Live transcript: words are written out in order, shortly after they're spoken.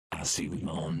I see with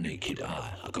my own naked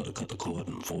eye. I gotta cut the cord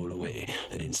and fall away.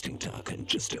 An instinct I can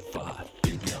justify.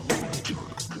 Baby, I'm on a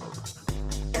drug.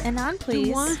 And on, please.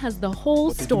 Dumois has the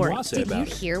whole story. Did you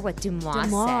hear what Dumois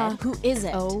said? Who is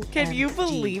it? Can you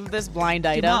believe this blind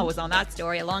item? Dumois was on that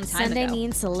story a long time Sunday ago.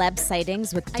 means celeb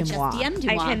sightings with I just Dumois. DM'd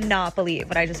Dumois. I cannot believe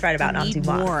what I just read about on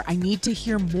Dumois. I need to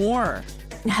hear more.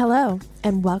 Hello,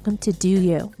 and welcome to Do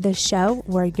You, the show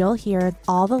where you'll hear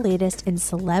all the latest in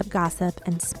celeb gossip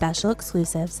and special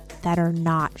exclusives that are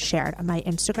not shared on my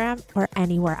Instagram or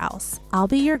anywhere else. I'll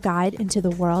be your guide into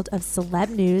the world of celeb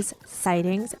news,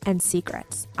 sightings, and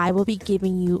secrets. I will be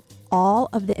giving you all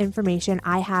of the information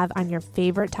I have on your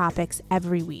favorite topics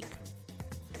every week.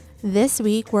 This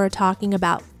week, we're talking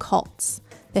about cults,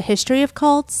 the history of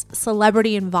cults,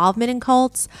 celebrity involvement in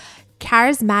cults,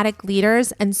 charismatic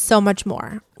leaders, and so much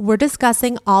more. We're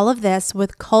discussing all of this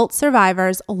with cult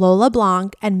survivors Lola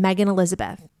Blanc and Meaghan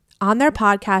Elizabeth. On their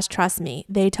podcast, Trust Me,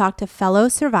 they talk to fellow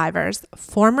survivors,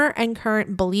 former and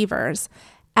current believers,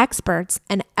 experts,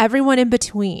 and everyone in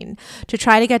between to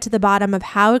try to get to the bottom of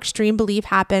how extreme belief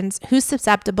happens, who's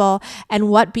susceptible, and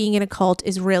what being in a cult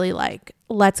is really like.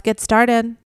 Let's get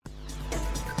started.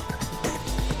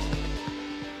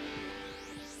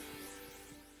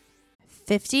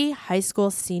 "50 high school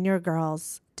senior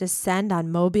girls descend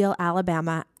on Mobile,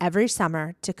 Alabama every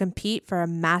summer to compete for a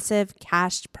massive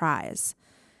cash prize.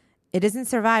 It isn't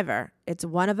Survivor. It's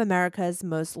one of America's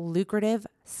most lucrative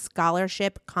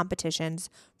scholarship competitions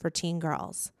for teen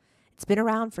girls. It's been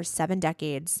around for 7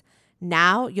 decades.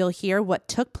 Now you'll hear what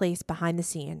took place behind the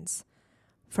scenes.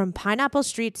 From Pineapple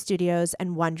Street Studios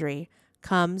and Wondery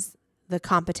comes the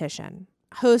competition.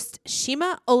 Host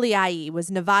Shima Oliai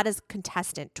was Nevada's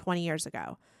contestant 20 years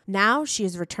ago. Now she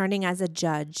is returning as a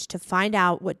judge to find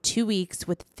out what 2 weeks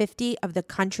with 50 of the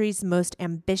country's most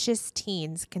ambitious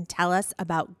teens can tell us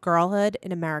about girlhood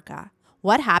in America.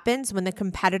 What happens when the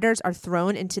competitors are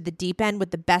thrown into the deep end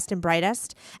with the best and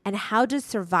brightest? And how does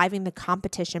surviving the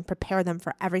competition prepare them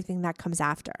for everything that comes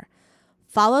after?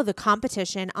 Follow the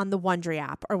competition on the Wondery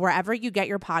app or wherever you get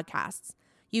your podcasts.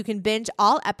 You can binge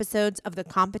all episodes of the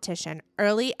competition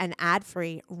early and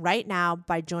ad-free right now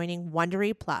by joining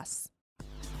Wondery Plus.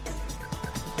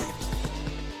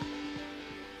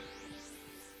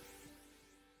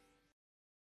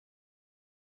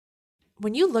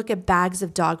 When you look at bags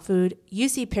of dog food, you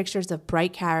see pictures of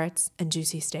bright carrots and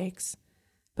juicy steaks.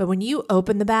 But when you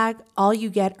open the bag, all you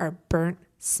get are burnt,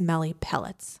 smelly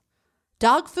pellets.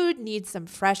 Dog food needs some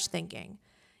fresh thinking.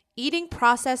 Eating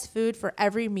processed food for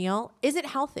every meal isn't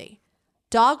healthy.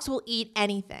 Dogs will eat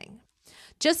anything.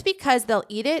 Just because they'll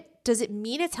eat it, does it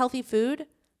mean it's healthy food?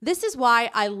 This is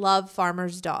why I love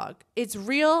Farmer's Dog. It's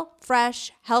real,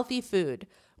 fresh, healthy food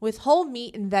with whole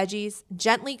meat and veggies,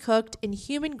 gently cooked in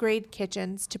human-grade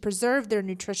kitchens to preserve their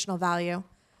nutritional value.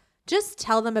 Just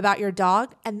tell them about your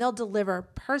dog and they'll deliver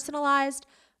personalized,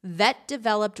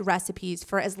 vet-developed recipes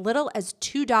for as little as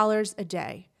 $2 a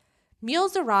day.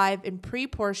 Meals arrive in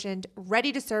pre-portioned,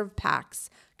 ready-to-serve packs,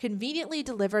 conveniently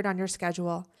delivered on your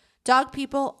schedule. Dog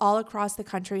people all across the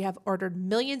country have ordered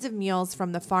millions of meals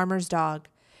from the Farmer's Dog.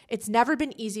 It's never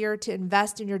been easier to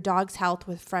invest in your dog's health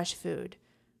with fresh food.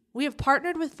 We have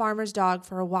partnered with Farmer's Dog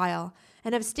for a while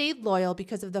and have stayed loyal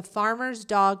because of the Farmer's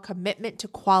Dog commitment to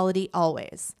quality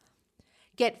always.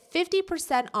 Get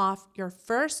 50% off your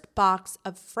first box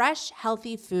of fresh,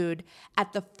 healthy food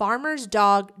at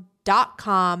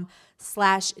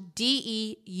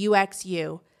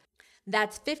thefarmersdog.com/DEUXU.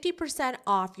 That's 50%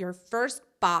 off your first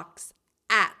box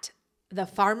at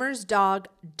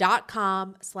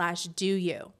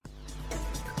thefarmersdog.com/DOYOU.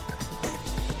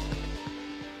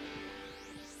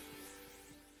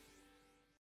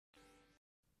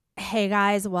 Hey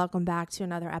guys, welcome back to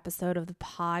another episode of the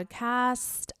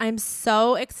podcast. I'm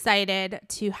so excited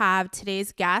to have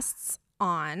today's guests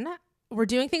on. We're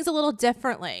doing things a little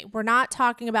differently. We're not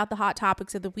talking about the hot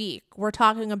topics of the week. We're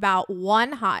talking about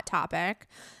one hot topic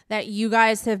that you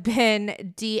guys have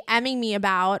been DMing me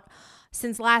about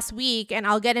since last week, and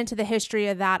I'll get into the history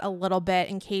of that a little bit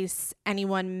in case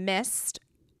anyone missed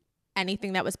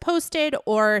anything that was posted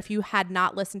or if you had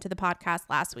not listened to the podcast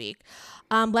last week.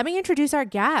 Let me introduce our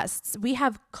guests. We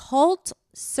have cult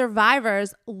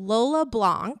survivors Lola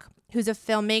Blanc, who's a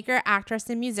filmmaker, actress,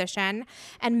 and musician,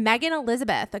 and Meaghan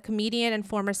Elizabeth, a comedian and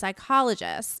former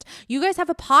psychologist. You guys have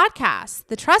a podcast,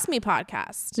 the Trust Me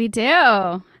podcast. We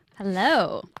do.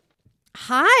 Hello.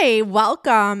 Hi,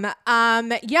 welcome.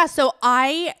 So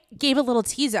I gave a little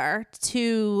teaser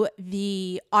to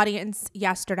the audience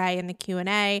yesterday in the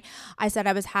Q&A. I said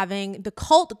I was having the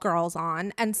cult girls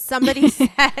on, and somebody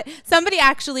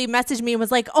actually messaged me and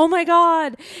was like, "Oh my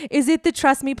God, is it the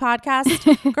Trust Me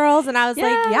podcast girls?" And I was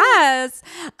like, "Yes."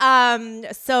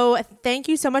 So thank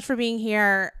you so much for being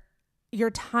here. Your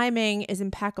timing is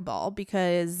impeccable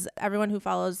because everyone who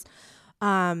follows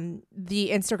the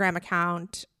Instagram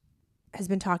account has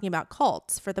been talking about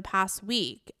cults for the past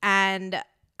week. And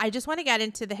I just want to get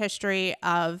into the history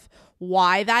of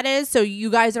why that is. So you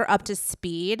guys are up to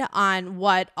speed on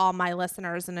what all my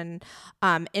listeners and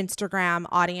Instagram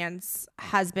audience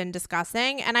has been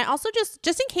discussing. And I also just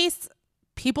in case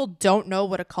people don't know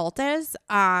what a cult is,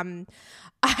 I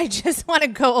just want to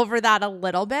go over that a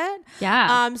little bit.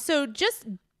 Yeah. So just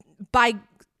by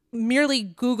merely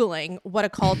Googling what a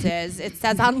cult is, it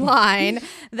says online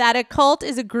that a cult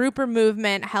is a group or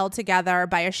movement held together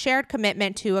by a shared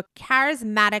commitment to a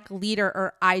charismatic leader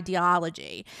or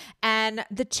ideology. And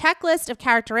the checklist of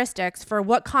characteristics for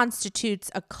what constitutes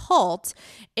a cult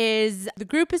is the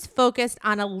group is focused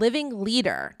on a living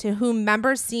leader to whom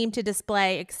members seem to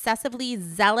display excessively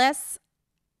zealous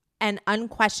and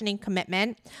unquestioning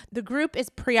commitment. The group is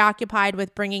preoccupied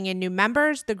with bringing in new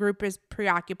members. The group is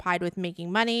preoccupied with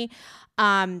making money.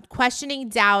 Questioning,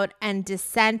 doubt, and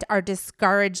dissent are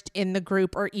discouraged in the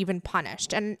group or even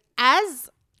punished. And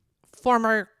as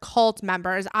former cult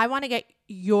members, I want to get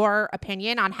your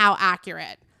opinion on how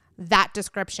accurate that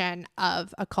description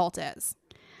of a cult is.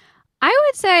 I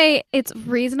would say it's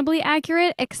reasonably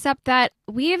accurate, except that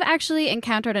we've actually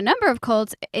encountered a number of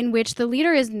cults in which the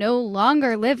leader is no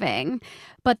longer living,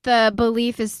 but the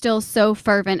belief is still so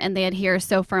fervent and they adhere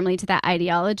so firmly to that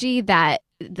ideology that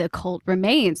the cult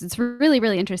remains. It's really,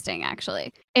 really interesting,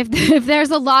 actually. If there's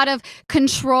a lot of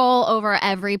control over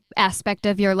every aspect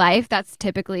of your life, that's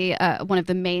typically one of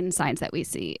the main signs that we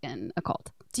see in a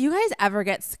cult. Do you guys ever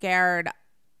get scared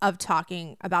of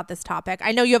talking about this topic?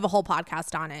 I know you have a whole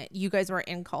podcast on it. You guys were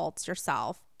in cults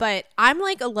yourself, but I'm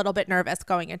like a little bit nervous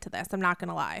going into this. I'm not going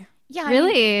to lie. Yeah.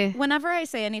 Really? I mean, whenever I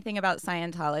say anything about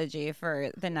Scientology for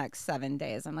the next 7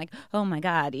 days, I'm like, oh my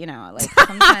God, like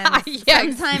sometimes,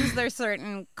 sometimes there's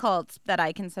certain cults that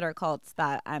I consider cults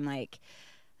that I'm like,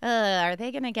 are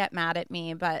they going to get mad at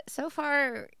me? But so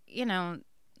far,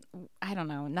 I don't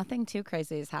know. Nothing too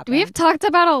crazy has happened. We've talked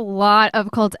about a lot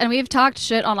of cults and we've talked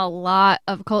shit on a lot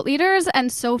of cult leaders, and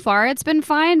so far it's been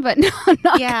fine, but not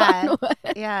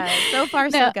so far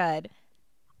so good.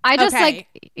 I just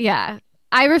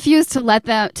I refuse to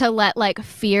let like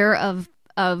fear of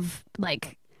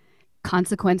like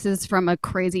consequences from a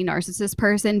crazy narcissist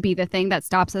person be the thing that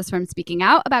stops us from speaking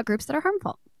out about groups that are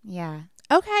harmful. Yeah.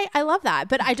 Okay, I love that.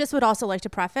 But I just would also like to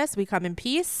preface, we come in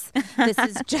peace. This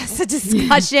is just a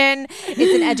discussion.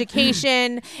 It's an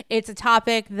education. It's a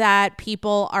topic that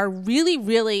people are really,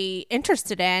 really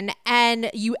interested in.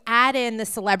 And you add in the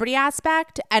celebrity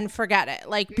aspect and forget it.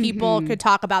 Like people could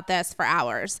talk about this for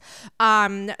hours.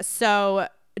 So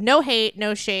no hate,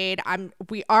 no shade. I'm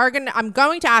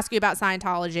going to ask you about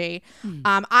Scientology.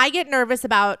 I get nervous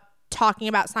about talking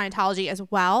about Scientology as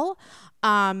well.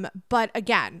 But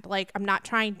again, like I'm not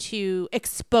trying to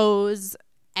expose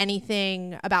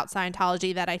anything about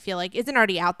Scientology that I feel like isn't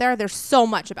already out there. There's so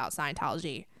much about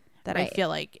Scientology that I feel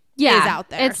like is out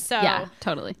there. Yeah,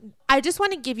 totally. I just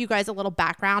want to give you guys a little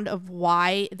background of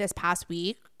why this past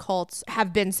week cults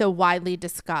have been so widely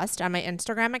discussed on my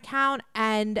Instagram account.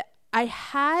 And I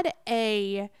had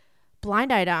a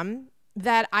blind item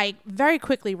that I very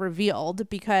quickly revealed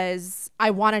because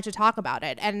I wanted to talk about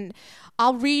it. And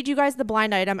I'll read you guys the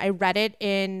blind item. I read it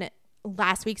in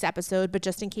last week's episode, but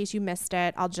just in case you missed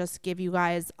it, I'll just give you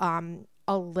guys a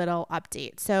little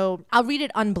update. So I'll read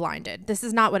it unblinded. This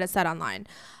is not what it said online.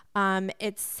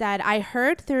 It said, I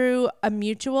heard through a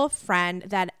mutual friend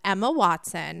that Emma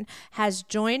Watson has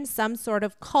joined some sort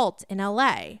of cult in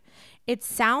LA. It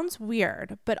sounds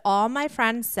weird, but all my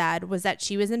friend said was that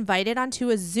she was invited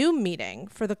onto a Zoom meeting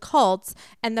for the cults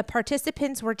and the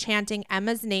participants were chanting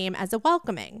Emma's name as a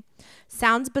welcoming.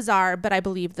 Sounds bizarre, but I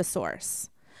believe the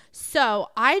source. So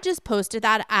I just posted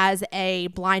that as a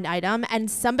blind item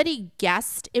and somebody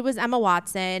guessed it was Emma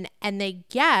Watson and they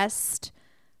guessed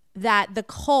that the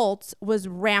cult was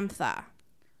Ramtha.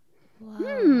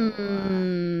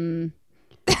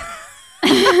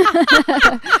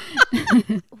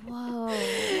 Whoa.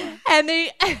 And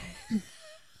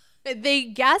they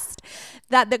guessed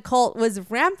that the cult was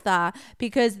Ramtha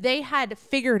because they had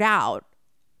figured out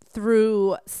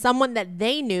through someone that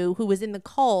they knew who was in the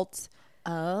cult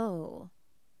that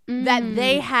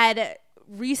they had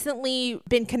recently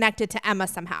been connected to Emma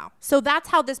somehow. So that's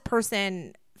how this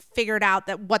person figured out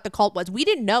that what the cult was. We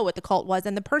didn't know what the cult was,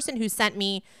 and the person who sent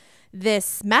me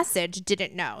this message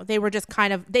didn't know. They were just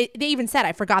kind of, they even said,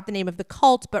 I forgot the name of the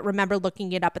cult, but remember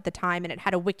looking it up at the time, and it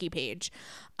had a wiki page.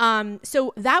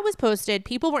 So that was posted.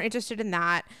 People were interested in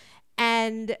that.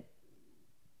 And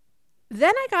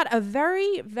then I got a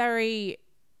very, very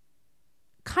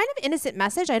kind of innocent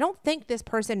message. I don't think this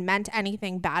person meant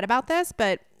anything bad about this,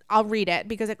 but I'll read it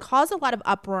because it caused a lot of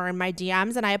uproar in my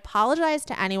DMs, and I apologize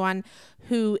to anyone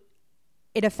who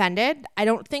it offended. I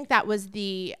don't think that was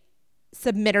the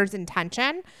submitter's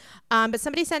intention, but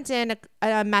somebody sent in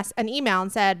an email and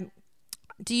said,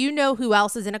 do you know who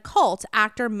else is in a cult?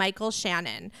 Actor Michael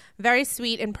Shannon. Very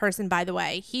sweet in person, by the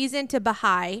way. He's into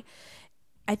Baha'i.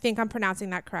 I think I'm pronouncing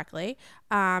that correctly.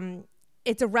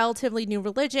 It's a relatively new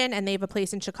religion, and they have a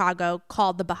place in Chicago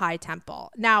called the Baha'i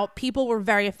Temple. Now, people were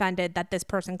very offended that this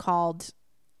person called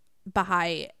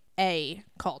Baha'i a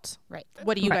cult. Right.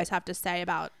 What do you guys have to say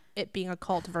about it being a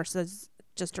cult versus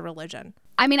just a religion?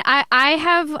 I mean, I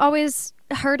have always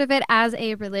heard of it as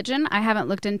a religion. I haven't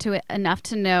looked into it enough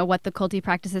to know what the culty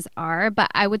practices are, but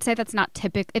I would say that's not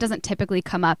typical. It doesn't typically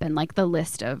come up in like the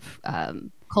list of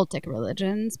cultic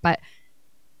religions. But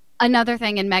another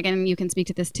thing, and Meaghan, you can speak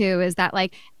to this too, is that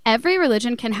like every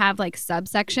religion can have like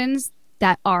subsections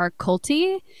that are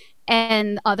culty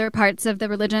and other parts of the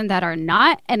religion that are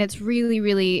not. And it's really,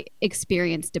 really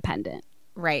experience dependent.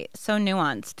 Right. So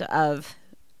nuanced of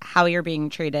how you're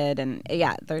being treated. And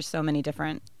yeah, there's so many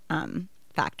different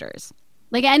factors.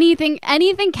 Like anything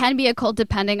can be a cult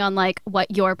depending on like what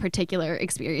your particular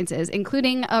experience is,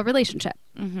 including a relationship.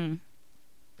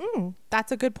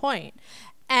 That's a good point.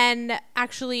 And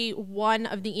actually, one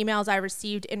of the emails I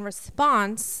received in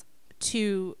response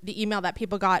to the email that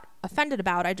people got offended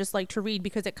about, I just like to read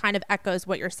because it kind of echoes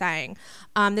what you're saying.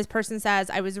 This person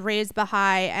says, I was raised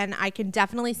Baha'i, and I can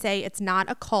definitely say it's not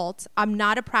a cult. I'm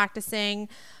not a practicing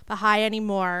Baha'i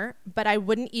anymore, but I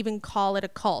wouldn't even call it a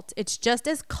cult. It's just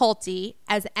as culty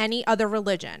as any other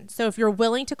religion. So if you're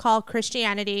willing to call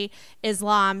Christianity,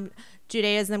 Islam,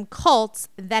 Judaism cults,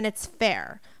 then it's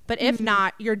fair. But if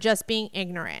not, you're just being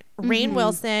ignorant. Rainn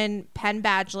Wilson, Penn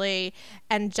Badgley,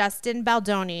 and Justin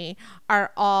Baldoni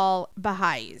are all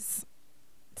Baha'is.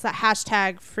 It's a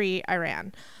hashtag free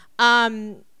Iran.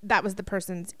 That was the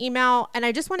person's email. And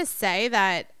I just want to say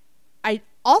that I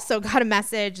also got a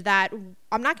message that,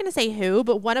 I'm not going to say who,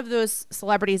 but one of those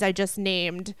celebrities I just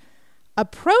named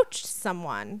approached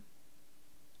someone,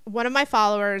 one of my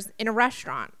followers, in a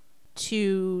restaurant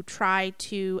to try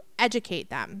to educate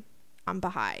them on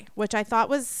Baha'i, which I thought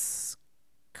was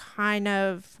kind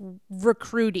of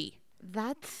recruity.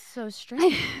 That's so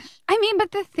strange. I mean,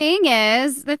 but the thing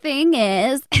is,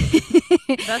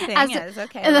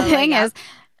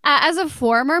 as a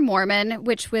former Mormon,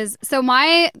 which was, so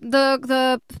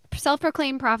the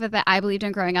self-proclaimed prophet that I believed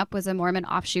in growing up was a Mormon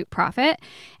offshoot prophet.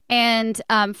 And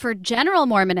for general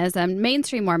Mormonism,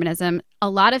 mainstream Mormonism,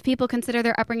 a lot of people consider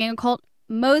their upbringing a cult.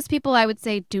 Most people, I would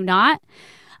say, do not.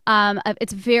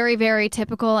 It's very, very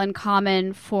typical and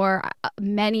common for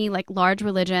many like large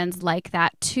religions like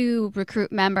that to recruit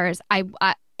members.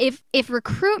 If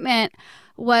recruitment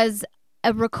was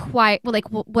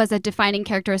was a defining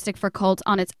characteristic for cults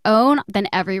on its own, then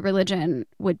every religion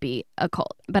would be a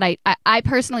cult. But I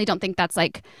personally don't think that's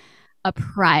like a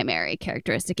primary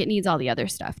characteristic. It needs all the other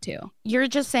stuff too. You're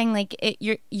just saying like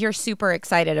you're super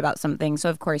excited about something, so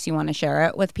of course you want to share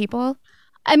it with people.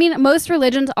 I mean, most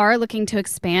religions are looking to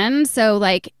expand, so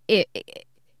like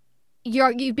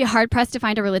you'd be hard pressed to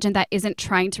find a religion that isn't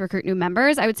trying to recruit new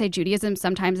members. I would say Judaism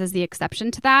sometimes is the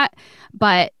exception to that,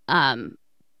 but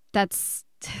that's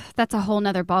a whole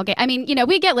nother ballgame. I mean,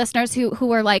 we get listeners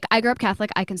who are like, I grew up Catholic,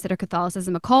 I consider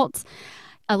Catholicism a cult.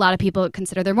 A lot of people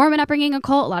consider their Mormon upbringing a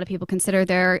cult. A lot of people consider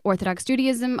their Orthodox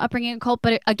Judaism upbringing a cult.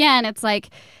 But again, it's like,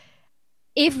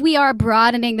 if we are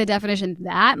broadening the definition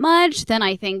that much, then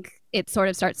I think it sort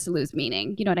of starts to lose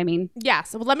meaning. You know what I mean? Yeah.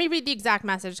 So let me read the exact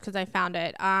message because I found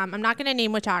it. I'm not going to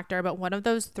name which actor, but one of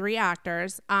those 3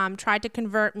 actors tried to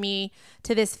convert me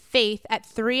to this faith at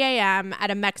 3 a.m. at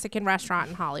a Mexican restaurant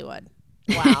in Hollywood.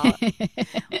 Wow.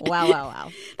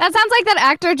 Wow. That sounds like that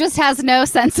actor just has no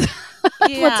sense of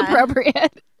what's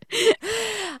appropriate.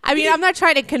 I mean, I'm not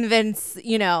trying to convince,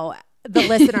 the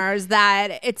listeners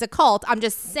that it's a cult. I'm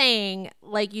just saying,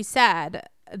 like you said,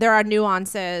 there are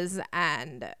nuances,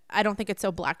 and I don't think it's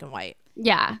so black and white.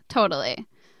 Yeah, totally.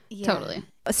 Yeah. Totally.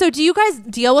 So do you guys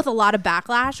deal with a lot of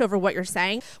backlash over what you're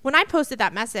saying? When I posted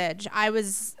that message, I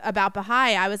was about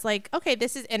Baha'i. I was like, okay,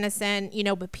 this is innocent,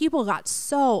 but people got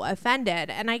so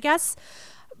offended. And I guess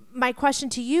my question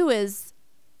to you is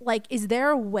like, is there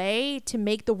a way to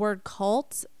make the word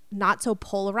cult not so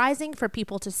polarizing for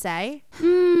people to say?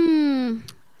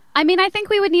 I mean, I think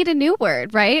we would need a new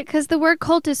word, right? Because the word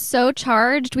cult is so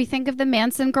charged. We think of the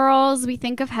Manson girls. We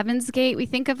think of Heaven's Gate. We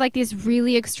think of like these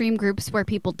really extreme groups where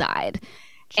people died.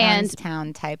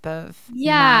 Jonestown type of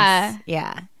Yeah. mess.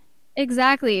 Yeah.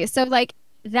 Exactly. So like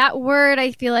that word,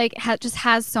 I feel like just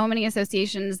has so many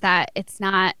associations that it's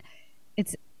not,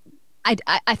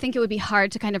 I think it would be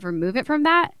hard to kind of remove it from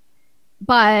that.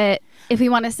 But if we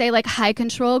want to say like high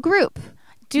control group,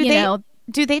 do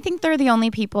they think they're the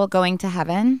only people going to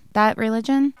heaven, that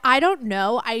religion? I don't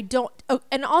know.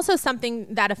 And also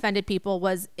something that offended people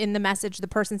was in the message, the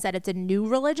person said it's a new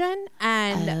religion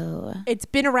and it's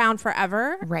been around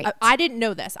forever. Right. I didn't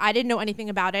know this. I didn't know anything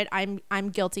about it. I'm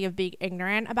guilty of being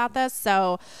ignorant about this.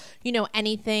 So,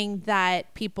 anything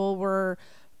that people were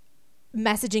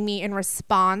messaging me in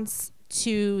response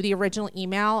to the original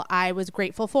email, I was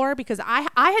grateful for, because I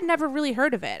had never really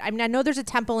heard of it. I mean, I know there's a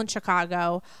temple in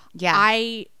Chicago. Yeah.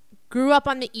 I grew up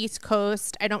on the East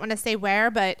Coast. I don't want to say where,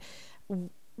 but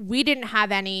we didn't have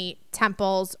any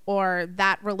temples or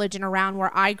that religion around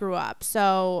where I grew up.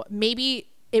 So maybe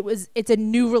it's a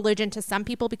new religion to some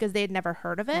people because they had never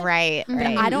heard of it. Right.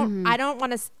 But I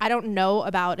don't know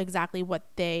about exactly what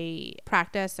they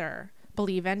practice or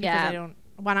believe in, because I don't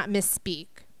want to misspeak.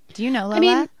 Do you know, Lola? I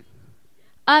mean,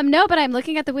 no, but I'm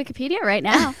looking at the Wikipedia right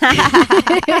now.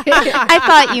 I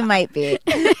thought you might be.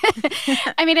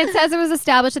 I mean, it says it was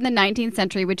established in the 19th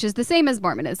century, which is the same as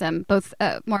Mormonism. Both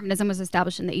Mormonism was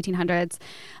established in the 1800s,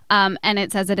 and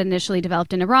it says it initially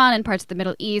developed in Iran and parts of the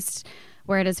Middle East,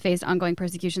 where it has faced ongoing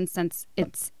persecution since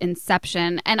its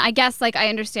inception. And I guess, like, I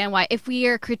understand why, if we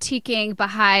are critiquing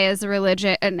Baha'i as a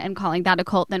religion and calling that a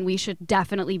cult, then we should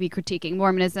definitely be critiquing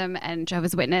Mormonism and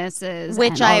Jehovah's Witnesses,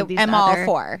 which and all I of these am all other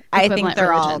for. I think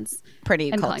they're all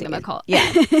pretty and culty. calling them a cult.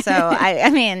 Yeah. So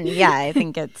I mean, yeah, I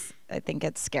think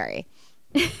it's scary.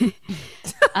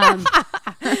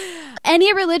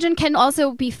 Any religion can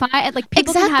also be fine. Like,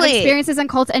 people can have experiences in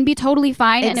cults and be totally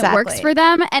fine, and it works for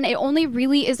them. And it only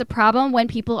really is a problem when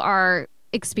people are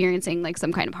experiencing like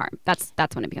some kind of harm. That's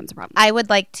when it becomes a problem. I would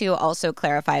like to also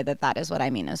clarify that is what I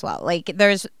mean as well. Like,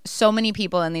 there's so many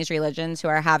people in these religions who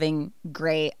are having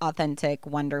great, authentic,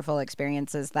 wonderful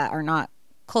experiences that are not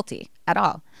culty at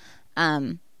all.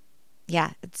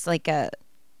 Yeah, it's like a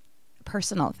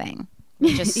personal thing,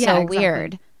 which is so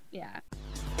weird. Yeah.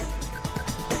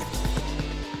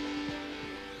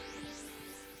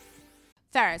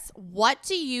 Ferris, what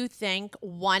do you think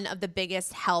one of the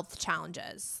biggest health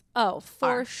challenges? Oh,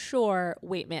 for sure,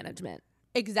 weight management.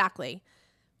 Exactly.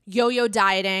 Yo-yo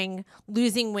dieting,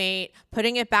 losing weight,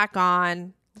 putting it back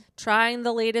on. Trying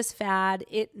the latest fad,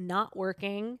 it not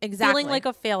working. Exactly. Feeling like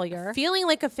a failure. Feeling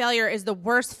like a failure is the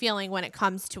worst feeling when it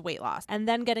comes to weight loss. And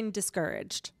then getting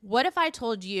discouraged. What if I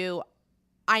told you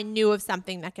I knew of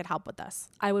something that could help with this?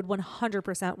 I would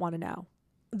 100% want to know.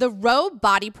 The Row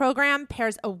Body Program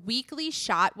pairs a weekly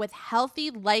shot with healthy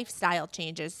lifestyle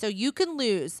changes so you can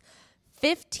lose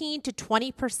 15 to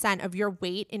 20% of your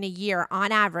weight in a year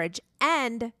on average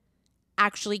and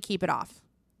actually keep it off.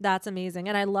 That's amazing.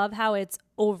 And I love how it's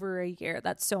over a year.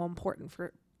 That's so important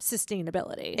for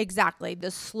sustainability. Exactly.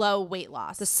 The slow weight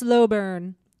loss. The slow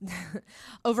burn.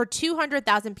 Over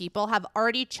 200,000 people have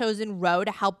already chosen Row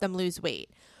to help them lose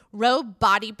weight. Row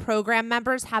Body Program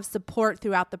members have support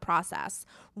throughout the process.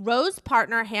 Row's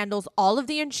partner handles all of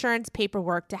the insurance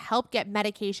paperwork to help get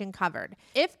medication covered.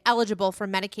 If eligible for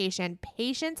medication,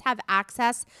 patients have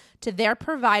access to their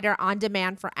provider on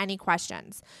demand for any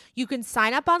questions. You can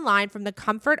sign up online from the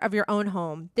comfort of your own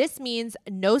home. This means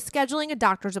no scheduling a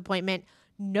doctor's appointment,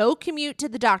 no commute to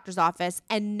the doctor's office,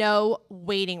 and no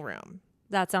waiting room.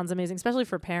 That sounds amazing, especially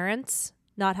for parents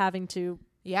not having to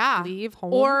leave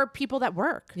home. Or people that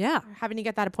work. Yeah. Having to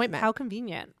get that appointment. How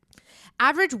convenient.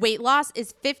 Average weight loss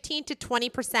is 15 to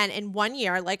 20% in 1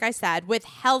 year, like I said, with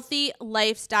healthy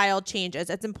lifestyle changes.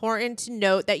 It's important to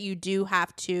note that you do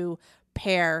have to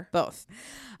pair both.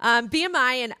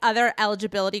 BMI and other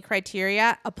eligibility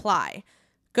criteria apply.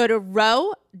 Go to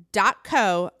row.co/do.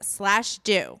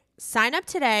 Sign up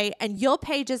today and you'll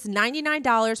pay just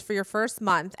 $99 for your first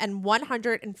month and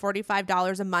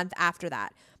 $145 a month after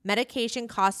that. Medication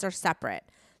costs are separate.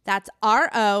 That's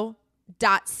ro.co/DEUX.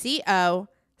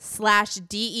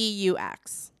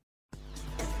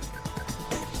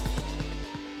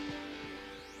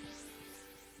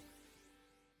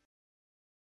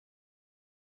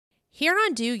 Here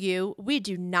on Do You, we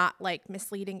do not like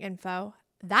misleading info.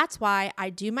 That's why I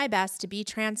do my best to be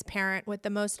transparent with the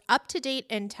most up-to-date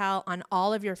intel on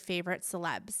all of your favorite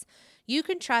celebs. You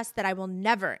can trust that I will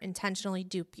never intentionally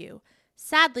dupe you.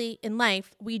 Sadly, in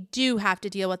life, we do have to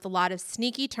deal with a lot of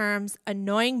sneaky terms,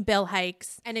 annoying bill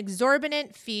hikes, and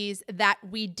exorbitant fees that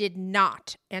we did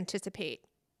not anticipate.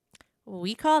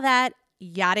 We call that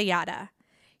yada yada.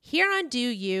 Here on Do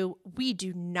You, we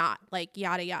do not like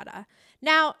yada yada.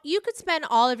 Now, you could spend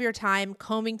all of your time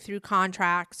combing through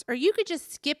contracts, or you could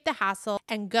just skip the hassle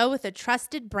and go with a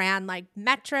trusted brand like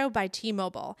Metro by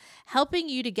T-Mobile, helping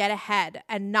you to get ahead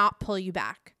and not pull you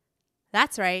back.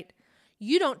 That's right.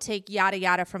 You don't take yada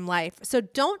yada from life, so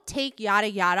don't take yada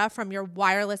yada from your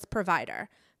wireless provider.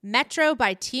 Metro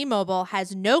by T-Mobile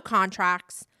has no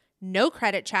contracts, no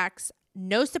credit checks,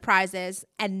 no surprises,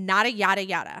 and not a yada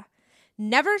yada.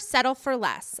 Never settle for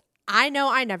less. I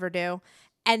know I never do.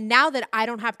 And now that I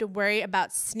don't have to worry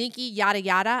about sneaky yada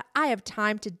yada, I have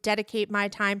time to dedicate my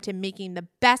time to making the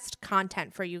best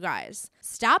content for you guys.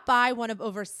 Stop by one of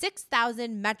over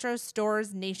 6,000 Metro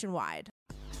stores nationwide.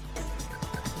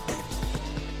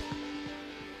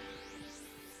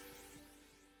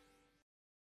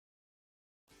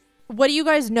 What do you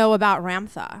guys know about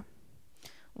Ramtha?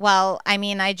 Well, I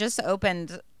mean, I just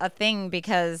opened a thing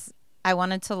because I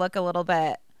wanted to look a little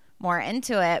bit more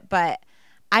into it, but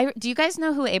do you guys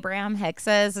know who Abraham Hicks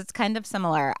is? It's kind of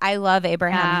similar. I love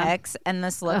Abraham Hicks, and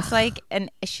this looks like, and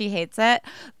she hates it,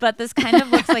 but this kind of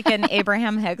looks like an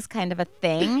Abraham Hicks kind of a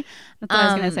thing. That's what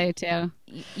I was gonna say too.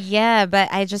 Yeah, but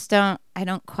I'm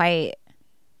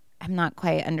not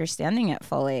quite understanding it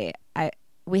fully.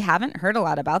 We haven't heard a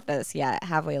lot about this yet,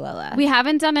 have we, Lola? We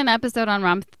haven't done an episode on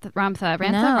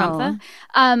Ramtha.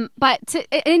 But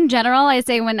in general, I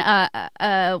say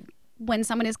when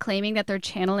someone is claiming that they're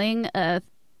channeling a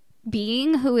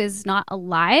being who is not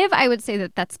alive, I would say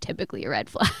that that's typically a red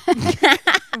flag.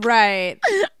 Right.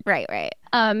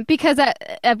 Because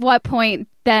at what point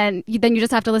then you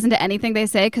just have to listen to anything they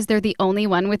say because they're the only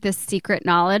one with this secret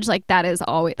knowledge. Like that's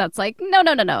like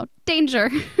no,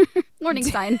 danger, warning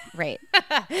sign. Right.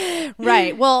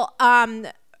 Right. Well,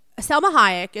 Selma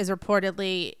Hayek is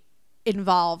reportedly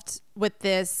involved with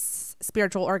this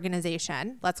spiritual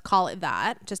organization. Let's call it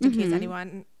that, just in case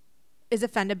anyone is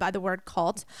offended by the word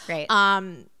cult. Right.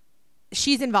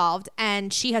 She's involved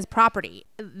and she has property.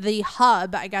 The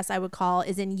hub, I guess I would call,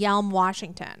 is in Yelm,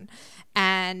 Washington.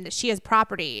 And she has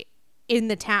property in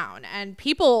the town. And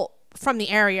people from the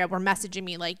area were messaging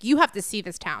me like, you have to see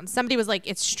this town. Somebody was like,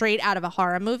 it's straight out of a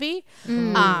horror movie.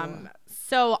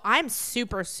 So I'm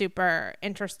super, super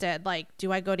interested. Like,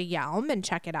 do I go to Yelm and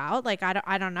check it out? Like,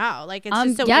 I don't know. Like, it's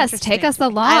just so interesting. Take us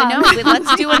along. I know.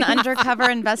 Let's do an undercover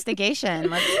investigation.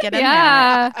 Let's get in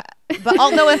there. But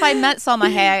although if I met Salma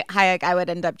Hayek, I would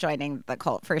end up joining the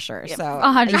cult for sure. So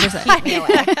 100%. Keep me away.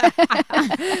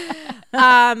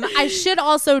 I should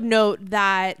also note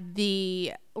that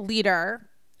the leader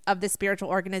of the spiritual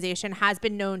organization has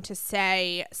been known to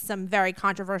say some very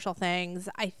controversial things.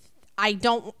 I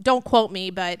don't quote me,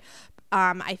 but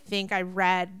I think I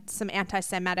read some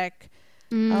anti-Semitic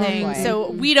things.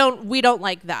 So we don't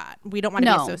like that. We don't want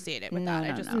to be associated with that.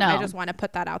 I just want to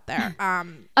put that out there.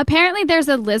 Apparently there's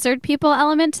a lizard people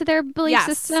element to their belief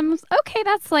systems. Okay,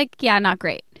 that's not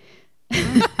great.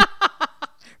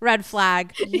 Red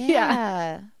flag.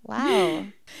 Yeah. Wow.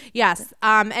 Yes.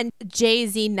 And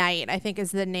Jay-Z Knight, I think,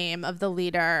 is the name of the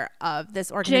leader of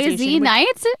this organization. Jay-Z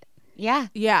Knight?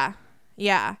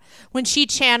 Yeah. When she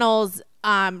channels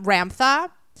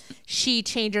Ramtha, she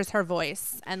changes her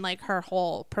voice and like her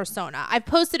whole persona. I've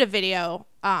posted a video.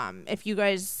 If you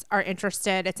guys are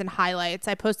interested, it's in highlights.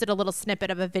 I posted a little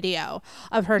snippet of a video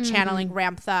of her channeling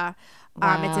Ramtha.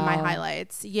 It's in my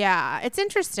highlights. Yeah, it's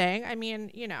interesting. I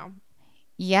mean,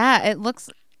 Yeah, it looks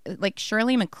like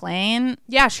Shirley MacLaine.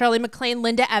 Yeah, Shirley MacLaine,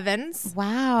 Linda Evans.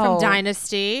 Wow. From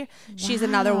Dynasty. She's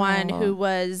another one who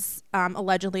was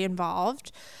allegedly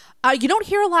involved. You don't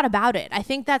hear a lot about it. I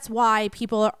think that's why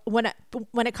people, when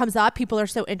it comes up, people are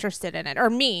so interested in it.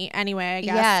 Or me, anyway, I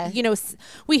guess. Yeah.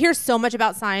 We hear so much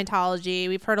about Scientology.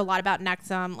 We've heard a lot about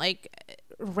Nexum. Like,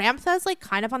 Ramtha's like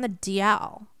kind of on the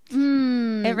DL.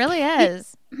 It really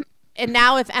is. And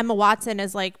now if Emma Watson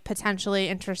is like potentially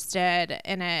interested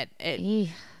in it,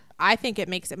 I think it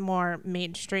makes it more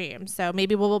mainstream. So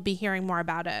maybe we'll be hearing more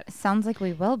about it. Sounds like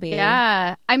we will be.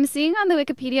 Yeah. I'm seeing on the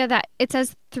Wikipedia that it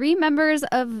says 3 members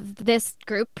of this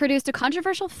group produced a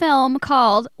controversial film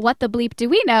called What the Bleep Do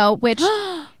We Know? Which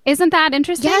isn't that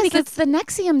interesting? Yes, because it's the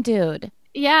Nexium dude.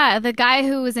 Yeah, the guy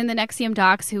who was in the Nexium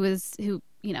docs who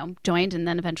joined and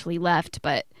then eventually left,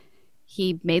 but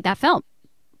he made that film.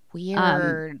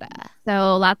 Weird.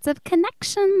 So lots of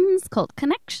connections, cult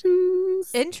connections.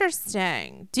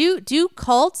 Interesting. Do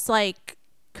cults like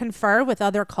confer with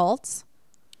other cults?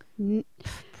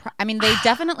 I mean, they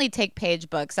definitely take page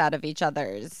books out of each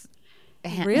other's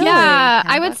Really? Yeah,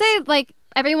 I would handbooks? say like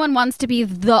everyone wants to be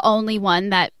the only one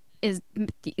that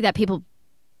people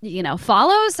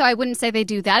follow. So I wouldn't say they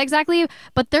do that exactly,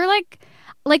 but they're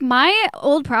like my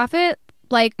old prophet.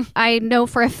 Like I know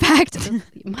for a fact,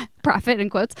 my prophet in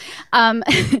quotes,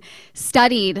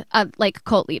 studied like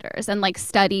cult leaders and like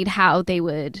studied how they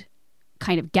would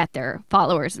kind of get their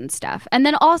followers and stuff. And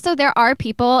then also there are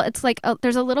people. It's like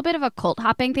there's a little bit of a cult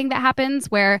hopping thing that happens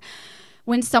where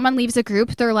when someone leaves a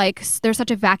group, there's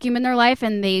such a vacuum in their life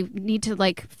and they need to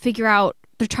like they're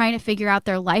trying to figure out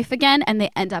their life again and they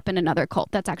end up in another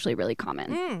cult. That's actually really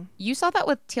common. You saw that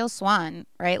with Teal Swan,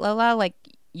 right, Lola? Like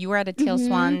you were at a Teal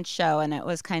Swan show and it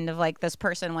was kind of like this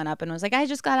person went up and was like, I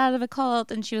just got out of a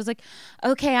cult. And she was like,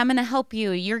 okay, I'm going to help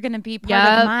you. You're going to be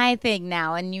part of my thing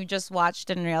now. And you just watched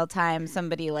in real time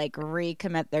somebody like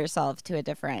recommit themselves to a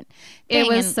different thing. It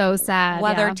was so sad.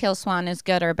 Whether Teal Swan is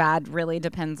good or bad really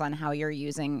depends on how you're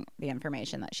using the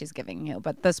information that she's giving you.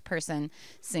 But this person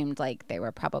seemed like they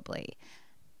were probably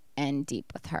in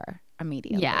deep with her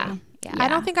immediately. Yeah. I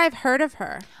don't think I've heard of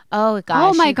her. Oh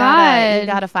gosh. Oh my you God.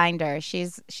 gotta find her.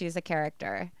 She's a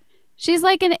character. She's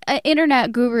like an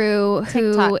internet guru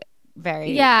who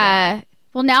very Well,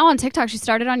 now on TikTok, she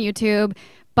started on YouTube,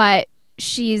 but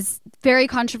she's very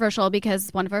controversial because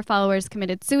one of her followers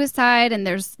committed suicide, and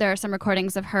there are some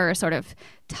recordings of her sort of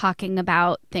talking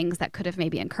about things that could have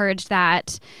maybe encouraged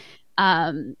that.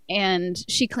 And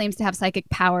she claims to have psychic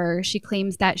power. She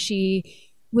claims that she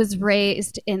was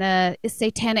raised in a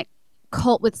satanic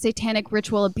cult with satanic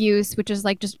ritual abuse, which is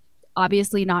like just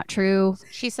obviously not true.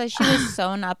 She says she was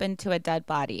sewn up into a dead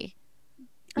body.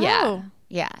 Oh,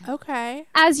 Yeah. okay.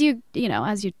 As you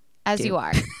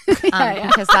are,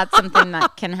 because that's something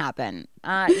that can happen.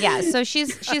 So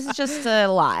she's just a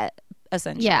lot,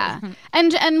 essentially. Yeah.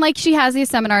 And like she has these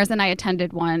seminars, and I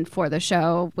attended one for the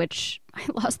show, which I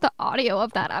lost the audio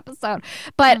of that episode,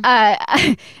 but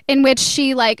in which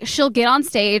she'll get on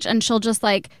stage and she'll just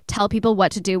like tell people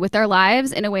what to do with their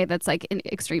lives in a way that's like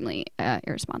extremely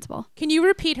irresponsible. Can you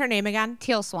repeat her name again?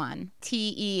 Teal Swan.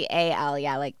 Teal.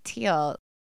 Yeah, like teal.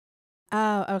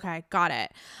 Oh, okay. Got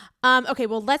it. Okay,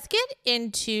 well, let's get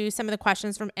into some of the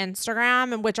questions from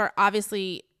Instagram, and which are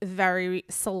obviously very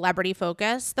celebrity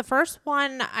focused. The first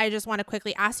one I just want to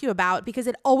quickly ask you about because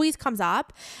it always comes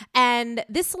up, and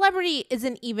this celebrity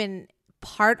isn't even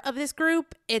part of this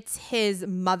group. It's his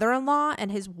mother-in-law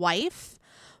and his wife,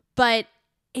 but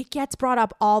it gets brought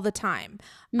up all the time.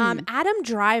 Adam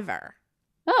Driver.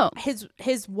 Oh.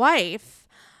 His wife,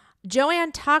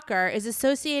 Joanne Tucker, is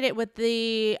associated with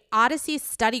the Odyssey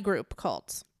Study Group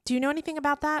cult. Do you know anything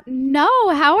about that? No.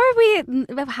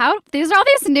 These are all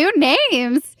these new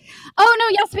names. Oh, no.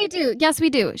 Yes, we do. Yes,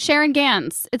 we do. Sharon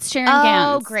Gans. It's Sharon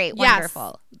Gans. Oh, great.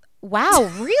 Wonderful. Yes.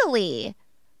 Wow. Really?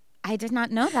 I did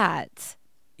not know that.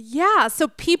 Yeah. So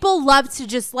people love to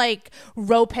just like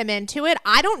rope him into it.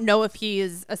 I don't know if he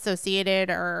is associated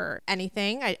or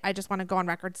anything. I just want to go on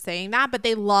record saying that. But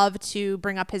they love to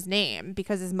bring up his name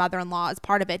because his mother-in-law is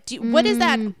part of it. What is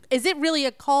that? Is it really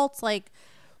a cult? Like,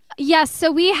 yes.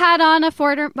 So we had on a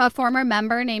former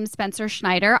member named Spencer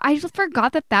Schneider. I just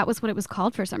forgot that was what it was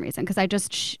called for some reason because I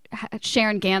just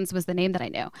Sharon Gans was the name that I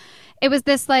knew. It was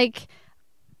this like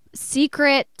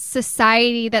secret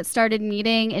society that started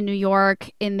meeting in New York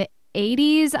in the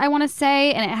 80s, I want to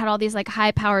say, and it had all these like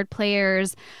high-powered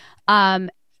players. Lots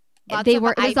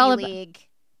of Ivy League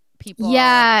people.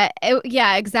 Yeah,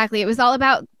 exactly. It was all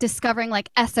about discovering like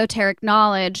esoteric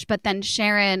knowledge, but then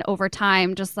Sharon over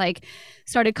time just like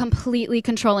started completely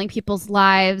controlling people's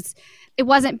lives. It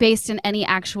wasn't based in any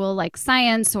actual like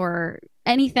science or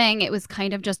anything. It was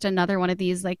kind of just another one of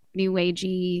these like new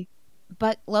agey.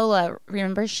 But Lola,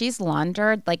 remember, she's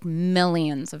laundered like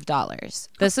millions of dollars.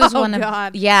 This is one God.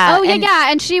 of yeah. Oh yeah.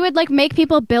 And she would like make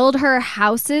people build her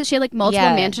houses. She had like multiple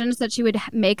mansions that she would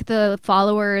make the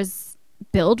followers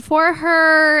build for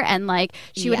her, and like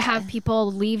she would have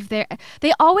people leave their.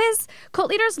 Cult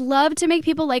leaders love to make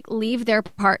people like leave their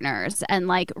partners and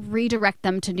like redirect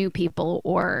them to new people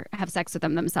or have sex with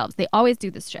them themselves. They always do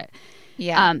this shit.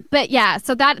 Yeah. But yeah,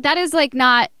 so that is like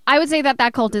not. I would say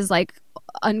that cult is like.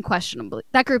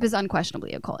 That group is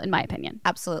unquestionably a cult in my opinion.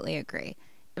 Absolutely agree.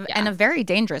 And a very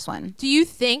dangerous one. Do you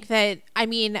think that, I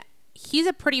mean, he's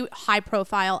a pretty high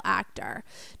profile actor.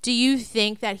 Do you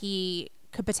think that he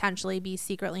could potentially be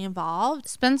secretly involved?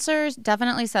 Spencer's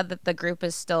definitely said that the group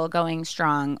is still going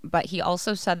strong, but he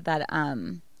also said that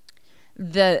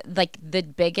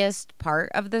the biggest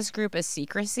part of this group is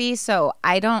secrecy. So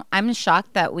I'm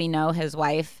shocked that we know his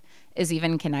wife is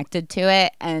even connected to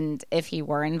it, and if he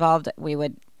were involved, we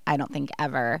would, I don't think,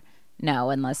 ever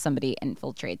know unless somebody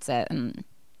infiltrates it and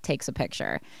takes a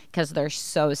picture because they're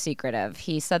so secretive.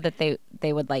 He said that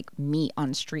they would like meet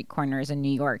on street corners in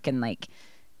New York and like,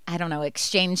 I don't know,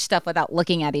 exchange stuff without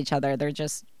looking at each other. They're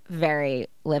just very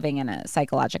living in a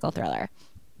psychological thriller.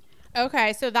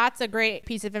 Okay, so that's a great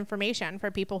piece of information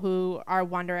for people who are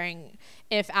wondering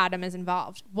if Adam is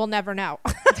involved. We'll never know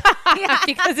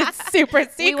because it's super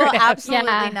secret. We will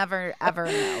absolutely never, ever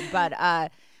know. But I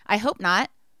hope not.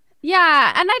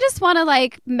 Yeah, and I just want to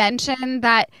like mention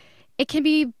that it can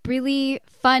be really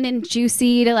fun and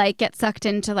juicy to like get sucked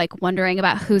into like wondering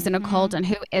about who's in a cult and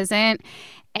who isn't.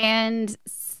 And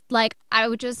like I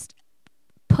would just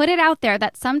put it out there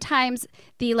that sometimes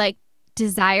the like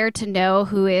desire to know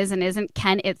who is and isn't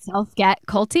can itself get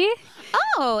culty.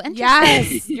 Oh, interesting.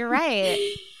 Yes, you're right.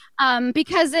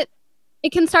 Because it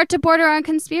can start to border on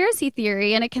conspiracy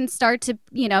theory, and it can start to,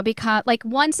 you know, become like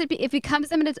once it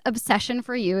becomes an obsession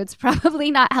for you, it's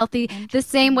probably not healthy. The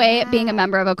same way being a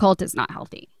member of a cult is not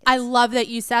healthy. I love that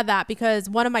you said that because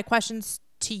one of my questions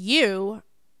to you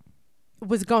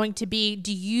was going to be,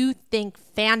 do you think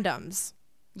fandoms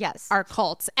are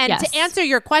cults? And to answer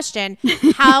your question,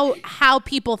 how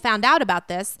people found out about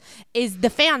this is the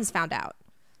fans found out.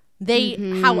 They,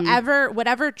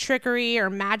 whatever trickery or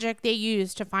magic they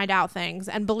use to find out things,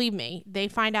 and believe me, they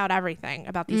find out everything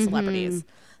about these celebrities.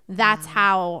 That's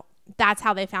how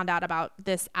they found out about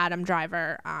this Adam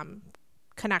Driver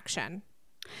connection.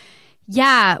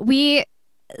 Yeah,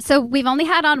 So we've only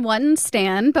had on one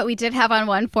stan, but we did have on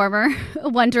one former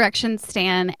One Direction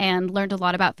stan and learned a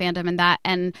lot about fandom and that.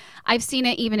 And I've seen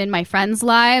it even in my friends'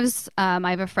 lives. I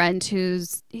have a friend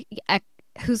whose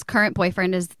current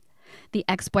boyfriend is the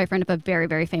ex-boyfriend of a very,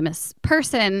 very famous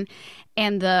person.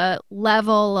 And the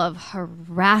level of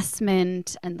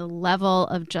harassment and the level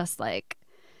of just like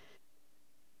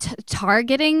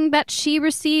targeting that she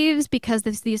receives because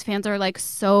these fans are like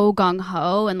so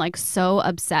gung-ho and like so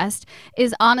obsessed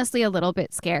is honestly a little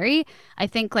bit scary. I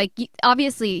think like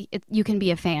obviously you can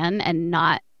be a fan and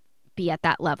not be at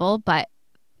that level, but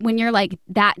when you're like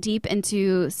that deep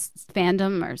into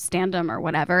fandom or standom or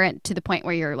whatever, and to the point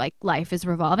where your like life is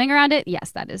revolving around it,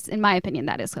 yes, that is, in my opinion,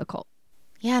 that is a cult.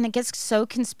 Yeah, and it gets so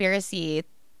conspiracy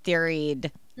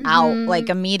theoried out like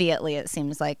immediately, it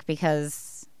seems like,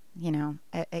 because you know,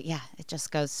 it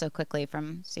just goes so quickly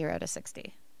from 0 to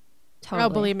 60. Totally. Oh,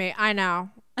 believe me, I know.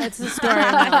 It's the story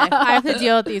of my life. I have to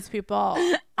deal with these people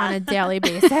on a daily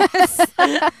basis.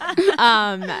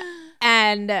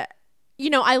 And, you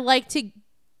know, I like to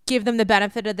give them the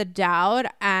benefit of the doubt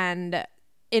and,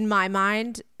 in my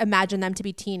mind, imagine them to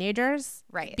be teenagers.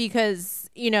 Right. Because,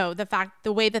 you know,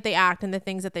 the way that they act and the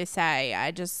things that they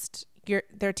say,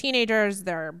 they're teenagers,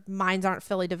 their minds aren't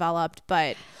fully developed,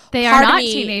 but they are not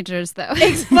teenagers though.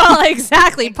 Well,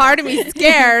 exactly. Part of me is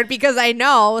scared because I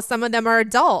know some of them are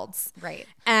adults. Right.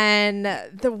 And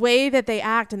the way that they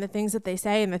act and the things that they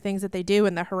say and the things that they do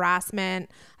and the harassment,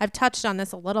 I've touched on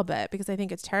this a little bit because I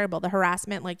think it's terrible. The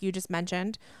harassment, like you just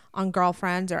mentioned, on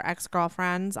girlfriends or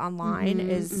ex-girlfriends online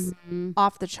is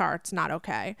off the charts, not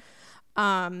okay.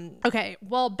 Okay,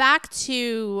 well, back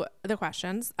to the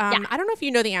questions. I don't know if you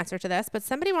know the answer to this, but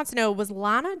somebody wants to know, was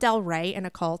Lana Del Rey in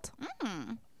a cult?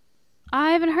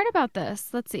 I haven't heard about this.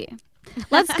 Let's see.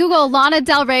 Let's Google Lana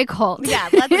Del Rey cult. Yeah,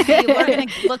 let's see. We're going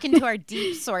to look into our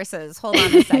deep sources. Hold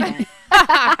on a second.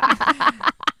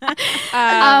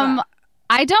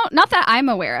 Not that I'm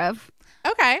aware of.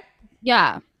 Okay.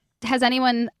 Yeah. Has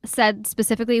anyone said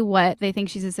specifically what they think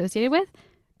she's associated with?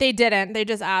 They didn't. They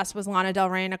just asked, was Lana Del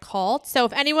Rey in a cult? So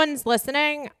if anyone's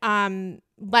listening,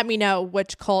 let me know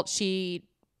which cult she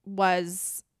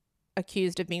was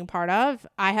accused of being part of.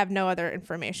 I have no other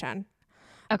information.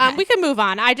 Okay. We can move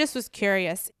on. I just was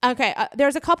curious. Okay.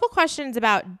 There's a couple questions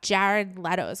about Jared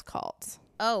Leto's cult.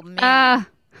 Oh, man.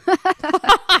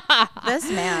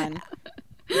 This man.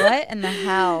 What in the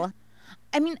hell?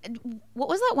 I mean, what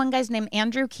was that one guy's name?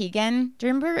 Andrew Keegan. Do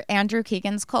you remember Andrew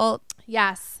Keegan's cult?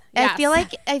 Yes. I feel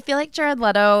like Jared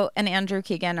Leto and Andrew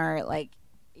Keegan are like,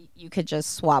 you could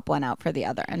just swap one out for the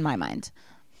other in my mind.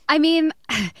 I mean,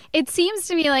 it seems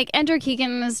to me like Andrew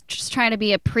Keegan is just trying to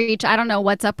be a preach. I don't know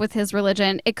what's up with his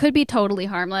religion. It could be totally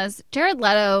harmless. Jared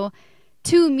Leto,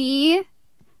 to me,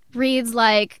 reads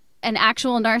like an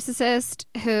actual narcissist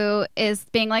who is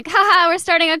being like, haha, we're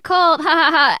starting a cult, ha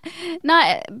ha ha.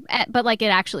 Not, but like it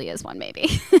actually is one, maybe.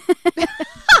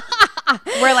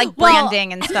 Where like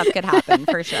branding and stuff could happen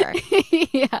for sure.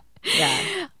 Yeah.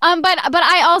 Yeah. But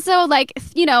I also like,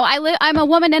 you know, I'm a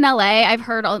woman in LA. I've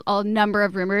heard a number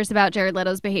of rumors about Jared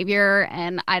Leto's behavior,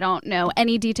 and I don't know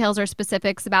any details or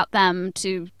specifics about them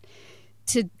to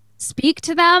speak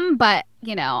to them. But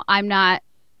you know, I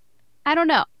don't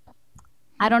know.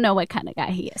 I don't know what kind of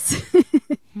guy he is.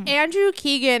 Andrew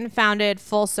Keegan founded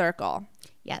Full Circle.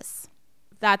 Yes.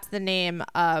 That's the name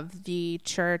of the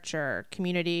church or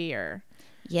community or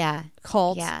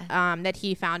cult that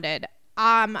he founded.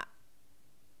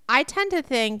 I tend to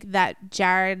think that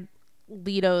Jared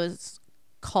Leto's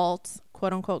cult,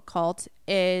 quote unquote cult,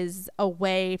 is a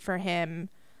way for him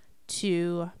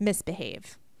to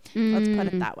misbehave. Let's put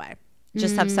it that way.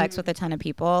 Just have sex with a ton of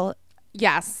people.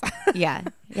 Yes. Yeah.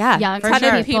 Young ton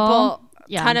of people.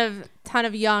 Yeah. Ton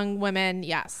of young women.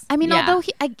 Yes. I mean, although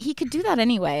he could do that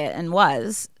anyway and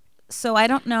was. So I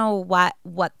don't know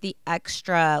what the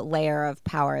extra layer of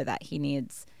power that he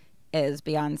needs is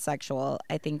beyond sexual.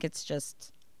 I think it's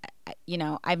just,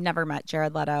 I've never met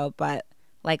Jared Leto, but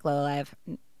like Lola, I've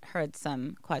heard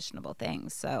some questionable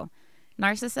things. So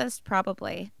narcissist,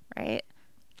 probably, right?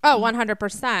 Oh,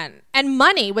 100%. And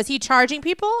money, was he charging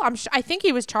people? I think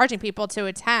he was charging people to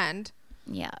attend.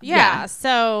 Yeah.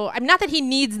 So I'm not that he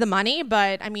needs the money,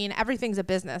 but I mean, everything's a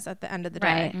business at the end of the day.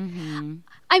 Right. Mm-hmm.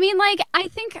 I mean, I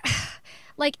think,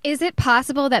 is it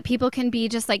possible that people can be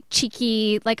just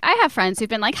cheeky? I have friends who've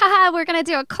been haha, we're gonna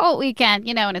do a cult weekend,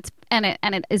 and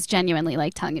it is genuinely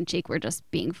tongue in cheek. We're just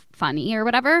being funny or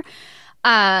whatever.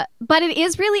 But it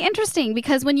is really interesting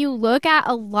because when you look at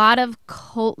a lot of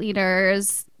cult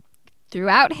leaders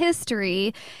throughout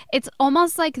history, it's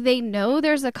almost like they know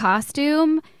there's a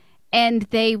costume and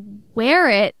they wear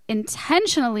it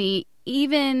intentionally,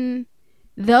 even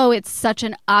though it's such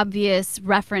an obvious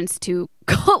reference to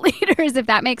cult leaders, if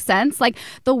that makes sense.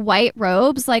 The white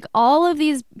robes, all of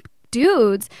these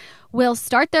dudes will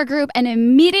start their group and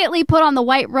immediately put on the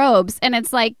white robes. And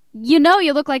it's you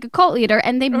look like a cult leader.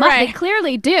 And they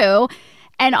clearly do,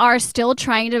 and are still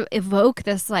trying to evoke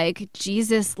this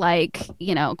Jesus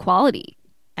quality.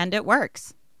 And it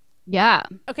works. Yeah.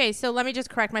 Okay, so let me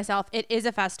just correct myself. It is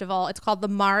a festival. It's called the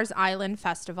Mars Island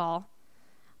Festival.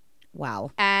 Wow.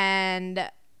 And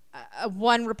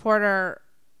one reporter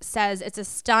says it's a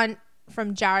stunt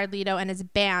from Jared Leto and his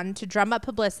band to drum up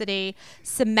publicity,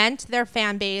 cement their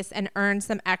fan base, and earn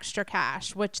some extra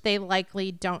cash, which they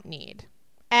likely don't need.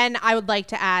 And I would like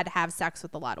to add, have sex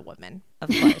with a lot of women. Of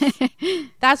course.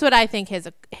 That's what I think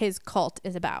his cult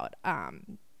is about.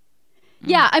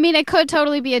 Yeah, I mean, it could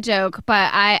totally be a joke, but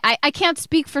I can't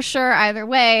speak for sure either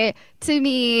way. To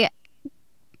me, I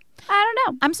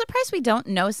don't know. I'm surprised we don't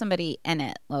know somebody in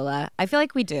it, Lola. I feel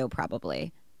like we do,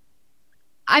 probably.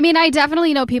 I mean, I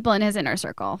definitely know people in his inner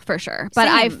circle for sure, but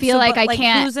I feel I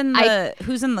can't.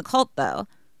 Who's in the cult though?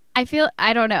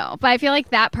 I don't know, but I feel like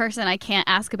that person I can't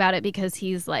ask about it because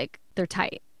he's they're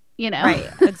tight, Right,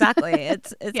 exactly.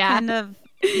 It's kind of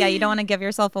you don't want to give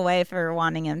yourself away for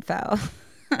wanting info.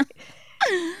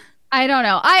 I don't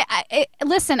know.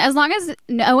 Listen, as long as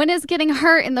no one is getting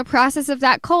hurt in the process of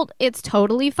that cult, it's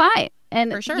totally fine.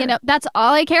 And, for sure. That's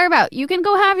all I care about. You can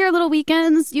go have your little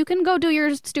weekends. You can go do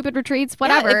your stupid retreats,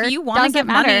 whatever. Yeah, if you want to give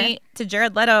money to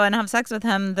Jared Leto and have sex with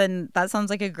him, then that sounds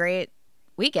like a great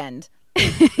weekend.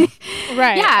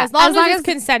 Right. Yeah. As long as it's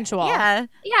consensual. Yeah.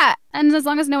 Yeah. And as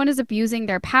long as no one is abusing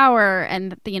their power,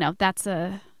 and,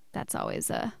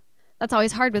 that's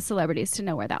always hard with celebrities to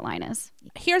know where that line is.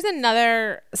 Here's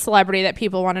another celebrity that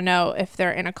people want to know if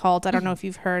they're in a cult. I don't know if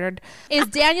you've heard. Is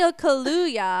Daniel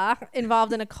Kaluuya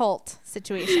involved in a cult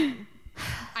situation?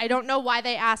 I don't know why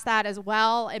they asked that as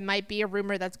well. It might be a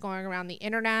rumor that's going around the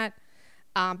internet.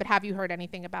 But have you heard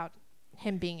anything about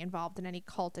him being involved in any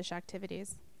cultish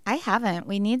activities? I haven't.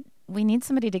 We need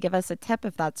somebody to give us a tip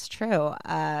if that's true.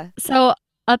 So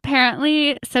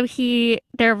apparently,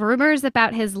 there are rumors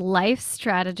about his life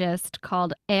strategist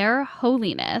called Air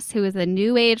Holiness, who is a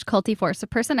new age culty force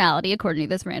of personality, according to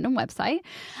this random website.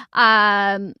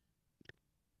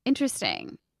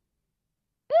 Interesting.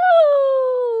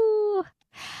 Ooh.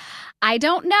 I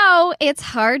don't know. It's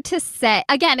hard to say.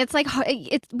 Again, I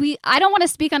don't want to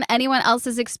speak on anyone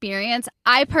else's experience.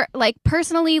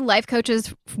 Personally, life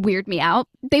coaches weird me out.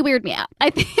 They weird me out.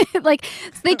 I think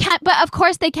they can't, but of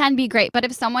course they can be great. But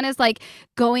if someone is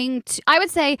going to, I would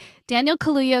say Daniel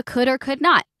Kaluuya could or could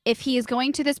not. If he is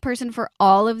going to this person for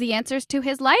all of the answers to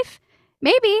his life,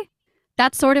 maybe.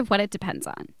 That's sort of what it depends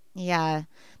on. Yeah,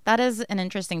 that is an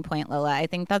interesting point, Lola. I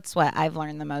think that's what I've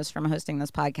learned the most from hosting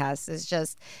this podcast is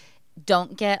just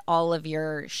don't get all of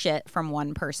your shit from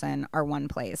one person or one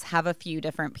place. Have a few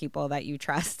different people that you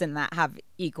trust and that have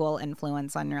equal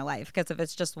influence on your life. Because if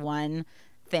it's just one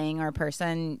thing or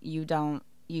person,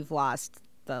 you've lost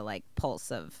the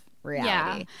pulse of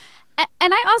reality. Yeah.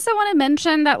 And I also want to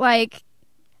mention that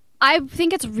I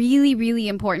think it's really, really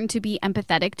important to be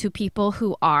empathetic to people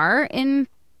who are in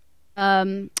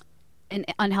an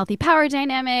unhealthy power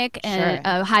dynamic, and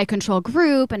a high control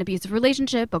group, an abusive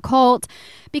relationship, a cult.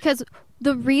 Because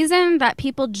the reason that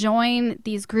people join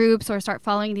these groups or start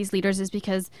following these leaders is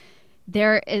because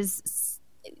there is,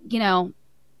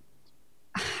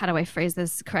 how do I phrase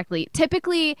this correctly?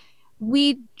 Typically,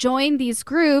 we join these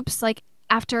groups like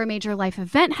after a major life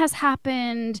event has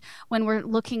happened, when we're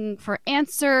looking for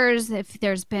answers, if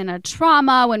there's been a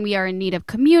trauma, when we are in need of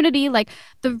community. Like,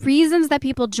 the reasons that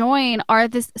people join are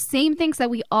the same things that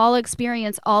we all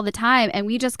experience all the time. And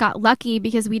we just got lucky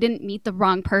because we didn't meet the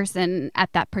wrong person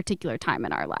at that particular time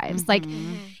in our lives. Like,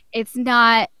 it's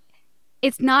not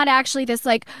actually this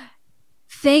like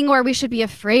thing where we should be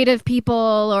afraid of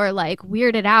people or like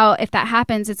weirded out if that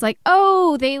happens. It's like,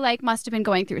 oh, they like must have been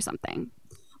going through something.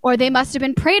 Or they must have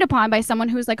been preyed upon by someone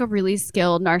who's like a really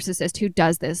skilled narcissist who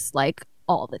does this like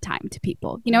all the time to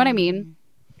people. You know what I mean?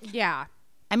 Yeah.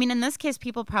 I mean, in this case,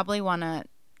 people probably want to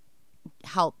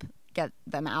help get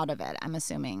them out of it, I'm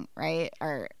assuming, right?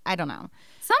 Or I don't know.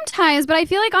 Sometimes, but I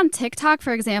feel like on TikTok,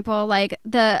 for example, like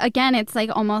it's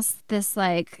like almost this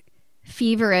like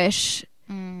feverish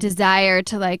desire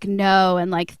to like know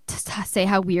and like say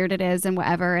how weird it is and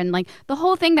whatever. And like the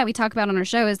whole thing that we talk about on our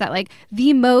show is that like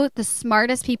the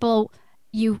smartest people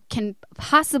you can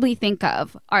possibly think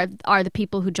of are the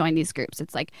people who join these groups.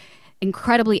 It's like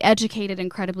incredibly educated,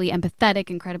 incredibly empathetic,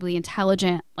 incredibly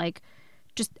intelligent. Like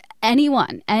just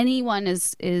anyone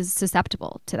is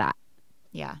susceptible to that.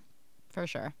 Yeah, for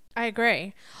sure. I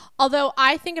agree. Although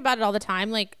I think about it all the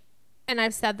time, like, and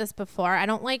I've said this before, I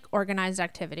don't like organized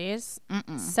activities.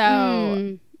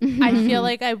 So I feel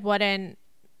like I wouldn't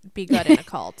be good in a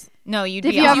cult. No, you'd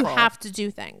be awful. You have to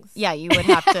do things. Yeah, you would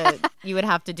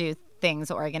have to do things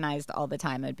organized all the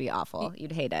time. It'd be awful.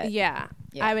 You'd hate it. Yeah.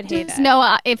 I would hate it.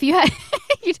 No, if you had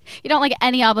you don't like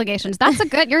any obligations,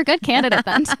 you're a good candidate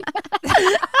then.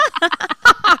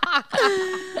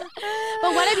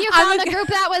 But what if you found a group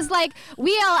that was like,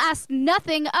 we'll ask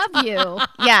nothing of you?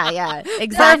 Yeah,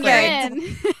 exactly.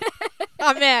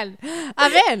 I'm in.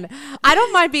 I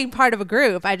don't mind being part of a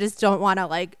group. I just don't want to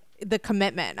like the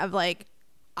commitment of like,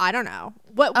 I don't know.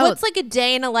 What's like a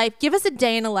day in a life? Give us a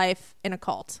day in a life in a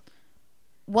cult.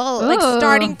 Well, like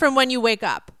starting from when you wake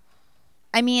up.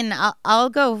 I mean, I'll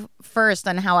go first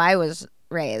on how I was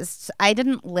raised. I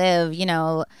didn't live,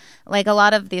 like a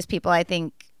lot of these people I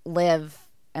think live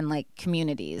in like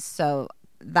communities. So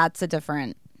that's a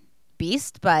different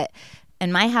beast. But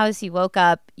in my house, you woke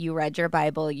up, you read your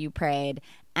Bible, you prayed.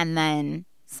 And then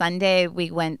Sunday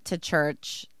we went to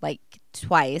church like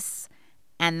twice.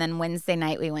 And then Wednesday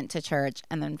night we went to church.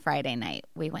 And then Friday night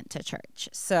we went to church.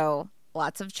 So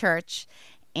lots of church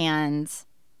and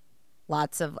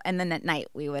then at night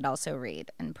we would also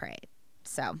read and pray.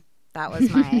 So that was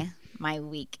my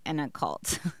week in a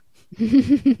cult.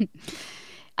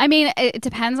 I mean, it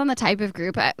depends on the type of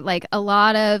group. Like a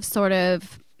lot of sort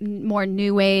of more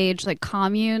new age, like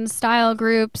commune style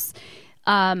groups,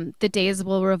 the days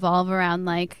will revolve around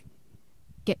like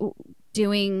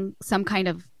doing some kind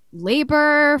of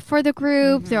labor for the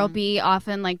group. There'll be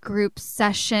often like group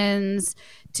sessions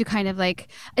to kind of like,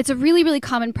 it's a really, really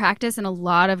common practice in a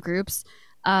lot of groups,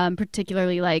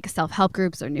 particularly like self-help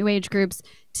groups or new age groups,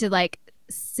 to like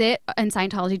sit, and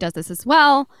Scientology does this as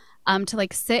well, to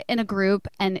like sit in a group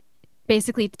and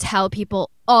basically tell people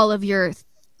all of your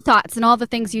thoughts and all the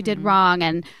things you did wrong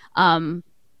and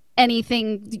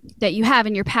anything that you have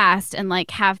in your past, and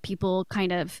like have people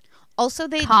kind of also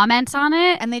they comment on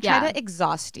it. And they try to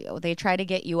exhaust you. They try to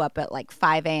get you up at like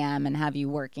 5 a.m. and have you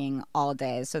working all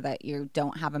day so that you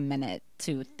don't have a minute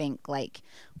to think like,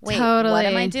 wait, what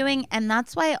am I doing? And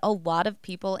that's why a lot of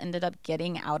people ended up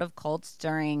getting out of cults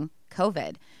during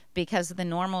COVID, because the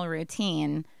normal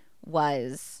routine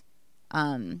was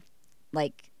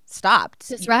like stopped.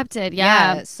 Disrupted,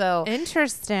 yeah. So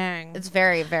interesting. It's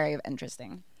very, very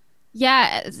interesting.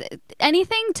 Yeah,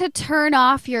 anything to turn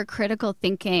off your critical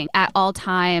thinking at all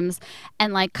times,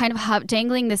 and like kind of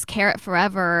dangling this carrot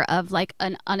forever of like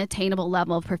an unattainable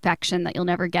level of perfection that you'll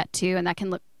never get to, and that can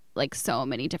look like so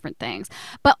many different things.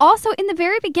 But also in the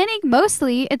very beginning,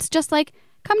 mostly it's just like,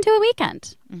 come to a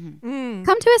weekend, come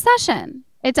to a session.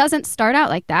 It doesn't start out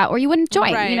like that, or you wouldn't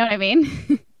join. Right. You know what I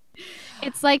mean?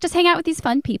 It's like, just hang out with these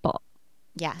fun people.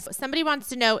 Yes. Somebody wants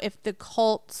to know if the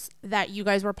cults that you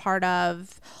guys were part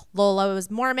of, Lola was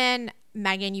Mormon,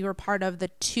 Meaghan, you were part of the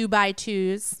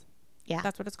 2x2s. Yeah.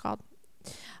 That's what it's called.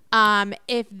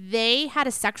 If they had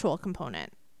a sexual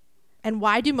component, and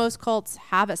why do most cults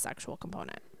have a sexual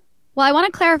component? Well, I want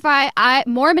to clarify,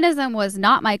 Mormonism was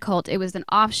not my cult. It was an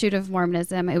offshoot of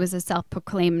Mormonism. It was a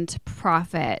self-proclaimed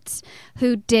prophet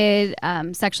who did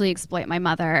sexually exploit my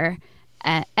mother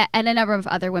and a number of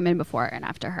other women before and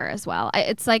after her as well.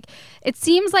 It's like, it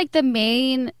seems like the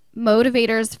main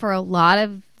motivators for a lot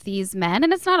of these men,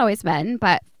 and it's not always men,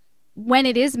 but when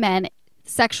it is men,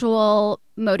 sexual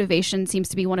motivation seems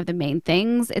to be one of the main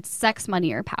things. It's sex,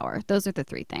 money, or power. Those are the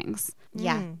three things.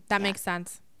 Yeah. That makes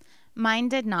sense. Mine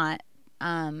did not,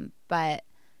 but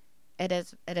it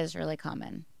is really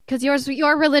common. Because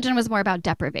your religion was more about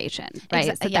deprivation,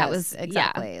 right? So that was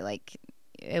exactly. Yeah. Like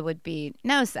it would be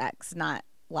no sex, not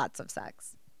lots of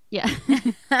sex. Yeah.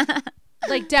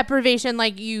 Like deprivation,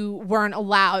 like you weren't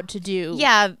allowed to do.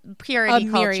 Yeah, purity a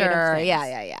myriad of culture. things.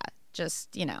 Yeah.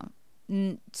 Just,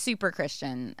 super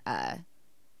Christian.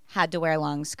 Had to wear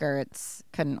long skirts,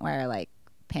 couldn't wear like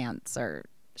pants or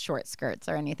short skirts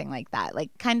or anything like that.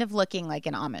 Like kind of looking like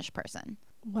an Amish person.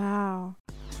 Wow.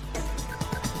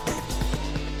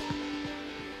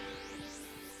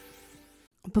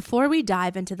 Before we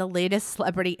dive into the latest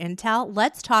celebrity intel,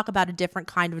 let's talk about a different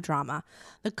kind of drama.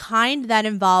 The kind that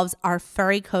involves our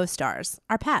furry co-stars,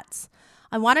 our pets.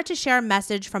 I wanted to share a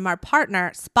message from our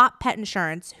partner, Spot Pet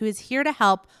Insurance, who is here to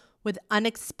help with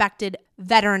unexpected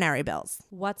veterinary bills.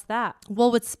 What's that?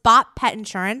 Well, with Spot Pet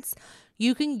Insurance,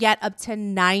 you can get up to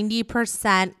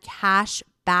 90% cash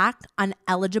back on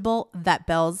eligible vet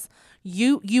bills.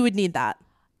 You would need that.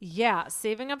 Yeah,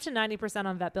 saving up to 90%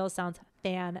 on vet bills sounds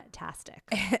fantastic.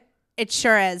 It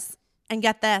sure is. And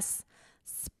get this.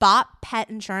 Spot Pet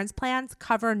Insurance plans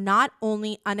cover not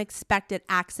only unexpected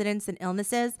accidents and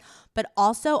illnesses, but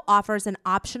also offers an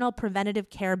optional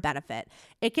preventative care benefit.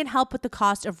 It can help with the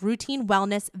cost of routine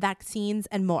wellness, vaccines,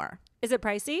 and more. Is it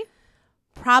pricey?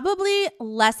 Probably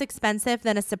less expensive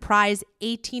than a surprise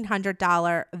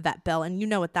 $1,800 vet bill. And you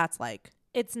know what that's like.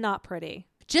 It's not pretty.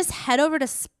 Just head over to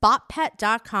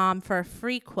spotpet.com for a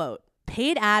free quote.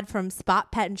 Paid ad from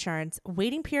Spot Pet Insurance.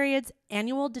 Waiting periods,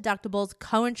 annual deductibles,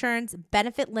 coinsurance,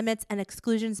 benefit limits, and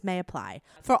exclusions may apply.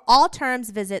 For all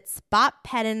terms, visit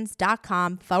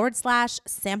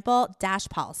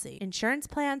spotpetins.com/sample-policy. Insurance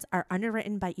plans are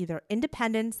underwritten by either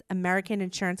Independence American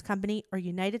Insurance Company or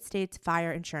United States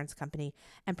Fire Insurance Company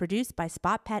and produced by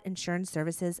Spot Pet Insurance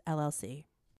Services, LLC.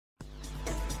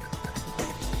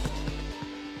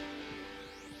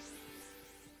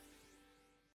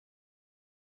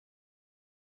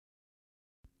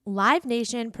 Live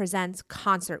Nation presents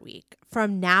Concert Week.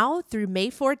 From now through May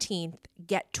 14th,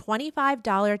 get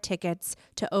 $25 tickets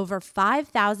to over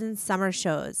 5,000 summer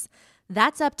shows.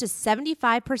 That's up to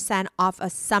 75% off a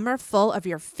summer full of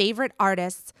your favorite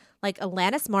artists like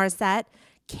Alanis Morissette,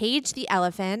 Cage the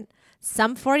Elephant,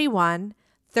 Sum 41,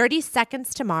 30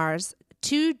 Seconds to Mars,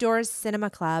 Two Doors Cinema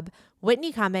Club,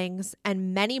 Whitney Cummings,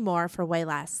 and many more for way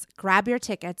less. Grab your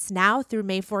tickets now through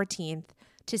May 14th.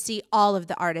 To see all of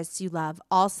the artists you love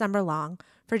all summer long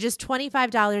for just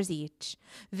 $25 each.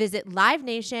 Visit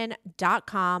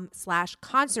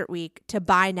livenation.com/concertweek to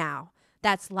buy now.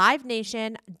 That's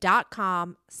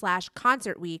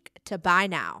livenation.com/concertweek to buy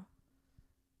now.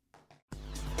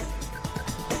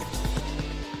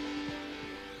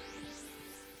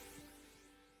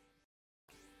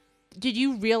 Did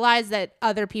you realize that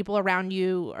other people around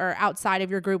you or outside of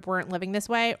your group weren't living this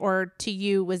way? Or to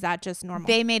you, was that just normal?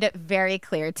 They made it very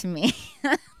clear to me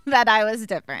that I was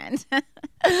different.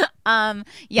 I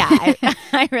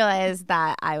realized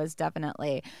that I was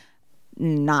definitely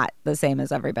not the same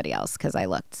as everybody else because I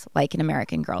looked like an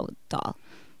American Girl doll.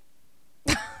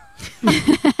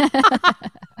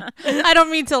 I don't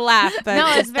mean to laugh, but no,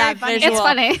 it's very funny. Visual. It's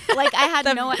funny. Like I had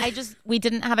we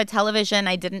didn't have a television.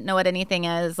 I didn't know what anything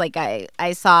is. Like I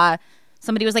saw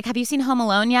somebody was like, "Have you seen Home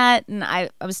Alone yet?" And I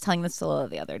was telling this to Lola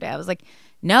the other day. I was like,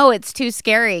 "No, it's too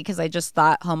scary," because I just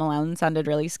thought Home Alone sounded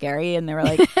really scary. And they were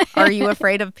like, "Are you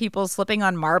afraid of people slipping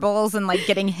on marbles and like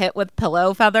getting hit with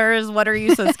pillow feathers? What are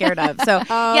you so scared of?" So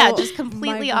yeah, just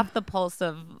completely off the pulse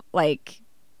of like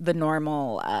the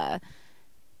normal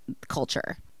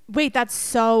culture. Wait, that's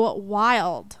so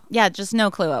wild. Yeah, just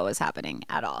no clue what was happening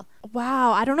at all.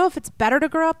 Wow, I don't know if it's better to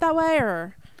grow up that way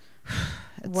or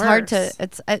it's worse. Hard to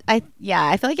I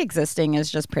feel like existing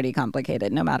is just pretty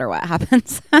complicated no matter what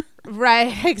happens.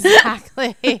 Right,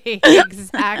 exactly.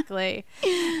 Exactly.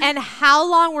 And how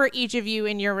long were each of you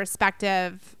in your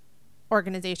respective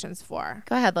organizations for?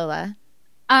 Go ahead, Lola.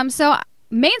 So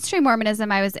mainstream Mormonism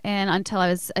I was in until I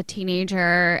was a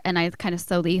teenager, and I kind of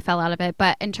slowly fell out of it.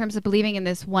 But in terms of believing in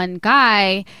this one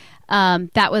guy,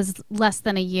 that was less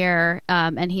than a year,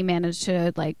 and he managed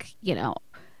to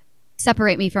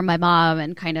separate me from my mom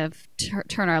and kind of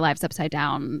turn our lives upside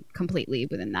down completely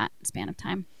within that span of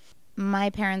time.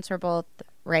 My parents were both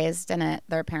raised in it.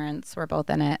 Their parents were both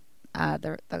in it,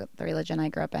 the religion I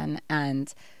grew up in,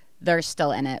 and they're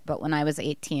still in it. But when I was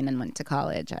 18 and went to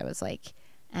college, I was like,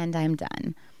 and I'm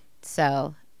done.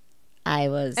 So I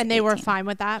was. And they 18. were fine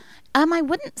with that? I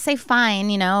wouldn't say fine,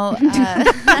 the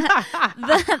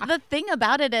thing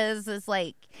about it is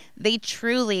like they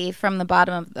truly, from the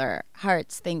bottom of their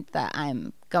hearts, think that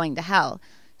I'm going to hell.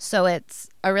 So it's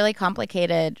a really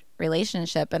complicated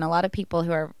relationship. And a lot of people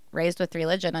who are raised with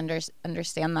religion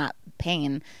understand that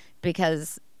pain,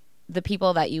 because the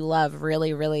people that you love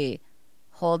really, really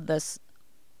hold this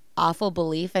awful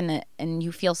belief in it, and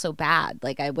you feel so bad.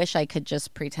 Like, I wish I could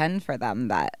just pretend for them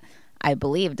that I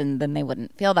believed, and then they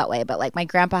wouldn't feel that way. But like, my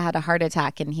grandpa had a heart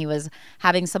attack and he was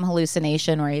having some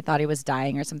hallucination where he thought he was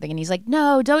dying or something, and he's like,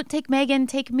 no, don't take Meaghan,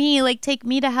 take me, like take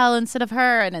me to hell instead of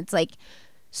her. And it's like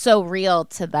so real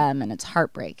to them, and it's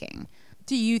heartbreaking.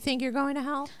 Do you think you're going to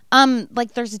hell?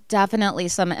 Like, there's definitely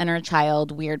some inner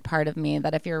child weird part of me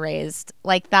that if you're raised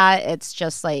like that, it's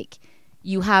just like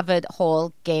you have a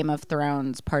whole Game of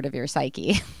Thrones part of your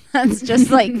psyche that's just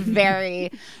like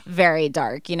very, very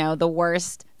dark. The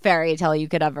worst fairy tale you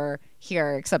could ever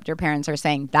hear, except your parents are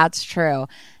saying that's true.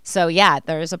 So yeah,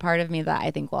 there's a part of me that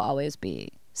I think will always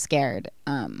be scared.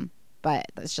 But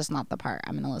it's just not the part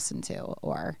I'm going to listen to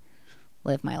or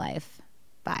live my life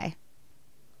by.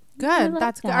 Good.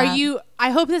 That's good.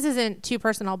 I hope this isn't too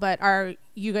personal, but are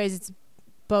you guys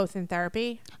both in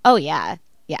therapy? Oh yeah.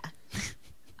 Yeah.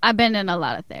 I've been in a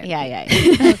lot of therapy. Yeah.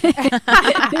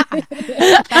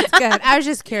 That's good. I was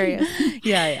just curious.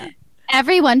 Yeah.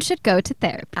 Everyone should go to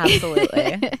therapy.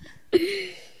 Absolutely.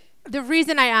 The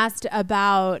reason I asked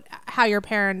about how your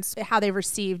parents, how they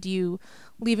received you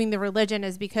leaving the religion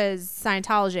is because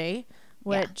Scientology,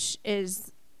 which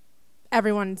is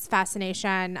everyone's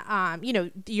fascination,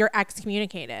 you're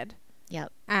excommunicated.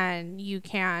 Yep. And you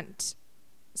can't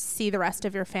see the rest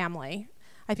of your family.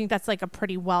 I think that's like a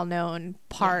pretty well-known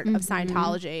part of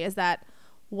Scientology, is that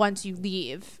once you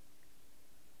leave,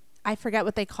 I forget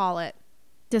what they call it.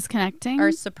 Disconnecting? Or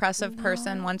suppressive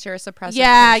person. Once you're a suppressive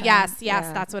person. Yes,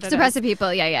 that's what it is. Suppressive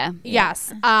people, yeah.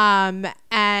 Yes. And,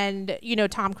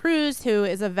 Tom Cruise, who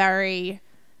is a very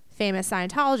famous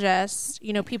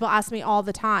Scientologist, people ask me all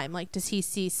the time, like, does he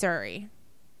see Surrey?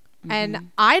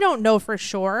 And I don't know for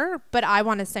sure, but I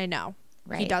want to say no.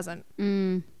 Right. He doesn't.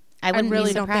 I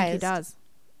really don't think he does.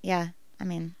 Yeah. I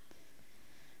mean,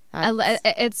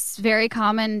 it's very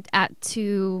common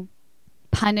to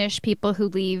punish people who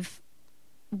leave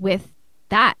with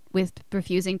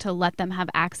refusing to let them have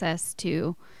access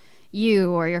to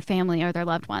you or your family or their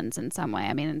loved ones in some way.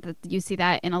 I mean, you see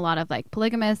that in a lot of like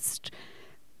polygamist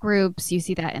groups. You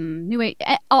see that in New Age,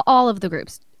 all of the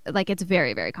groups. Like, it's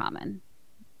very, very common.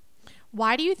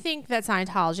 Why do you think that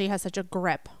Scientology has such a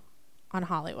grip on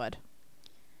Hollywood?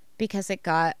 Because it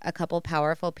got a couple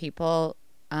powerful people,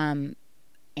 and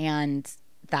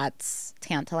that's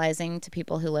tantalizing to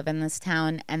people who live in this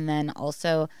town. And then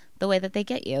also the way that they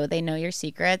get you. They know your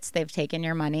secrets. They've taken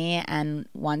your money. And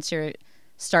once you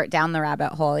start down the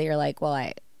rabbit hole, you're like,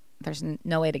 well, there's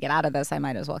no way to get out of this. I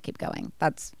might as well keep going.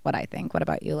 That's what I think. What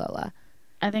about you, Lola?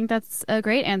 I think that's a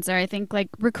great answer. I think like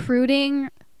recruiting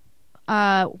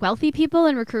wealthy people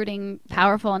and recruiting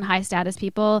powerful and high status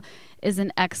people is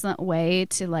an excellent way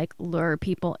to like lure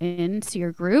people into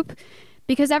your group,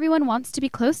 because everyone wants to be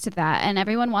close to that and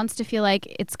everyone wants to feel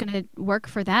like it's going to work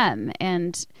for them.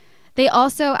 And they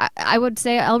also, I would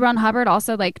say L. Ron Hubbard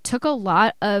also like took a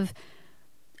lot of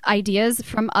ideas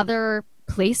from other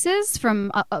places,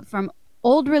 from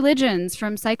old religions,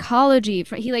 from psychology.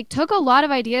 He like took a lot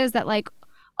of ideas that like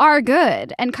are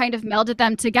good and kind of melded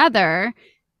them together.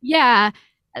 Yeah,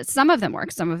 some of them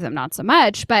work, some of them not so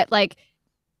much, but like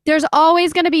there's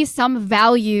always going to be some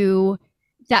value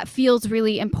that feels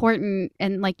really important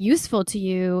and like useful to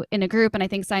you in a group. And I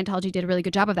think Scientology did a really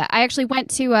good job of that. I actually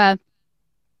went to an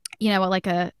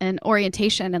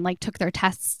orientation and like took their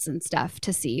tests and stuff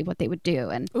to see what they would do.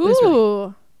 And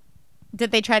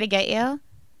Did they try to get you?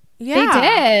 Yeah, they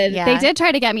did. Yeah. They did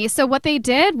try to get me. So what they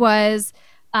did was,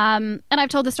 and I've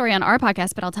told the story on our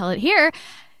podcast, but I'll tell it here.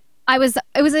 It was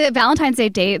a Valentine's Day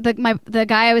date. The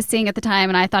guy I was seeing at the time,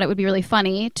 and I thought it would be really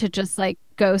funny to just like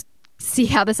go see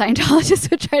how the Scientologists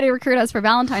would try to recruit us for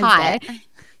Valentine's Day.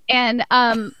 And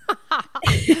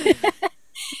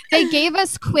they gave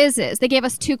us quizzes. They gave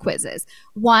us 2 quizzes.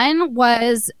 One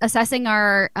was assessing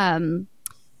our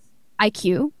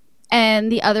IQ,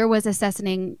 and the other was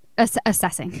assessing. And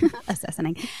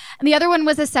the other one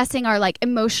was assessing our like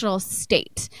emotional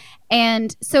state.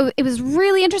 And so it was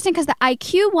really interesting because the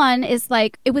IQ one is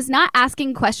like, it was not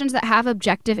asking questions that have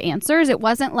objective answers. It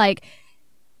wasn't like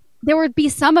there would be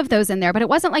some of those in there, but it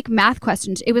wasn't like math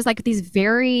questions. It was like these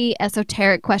very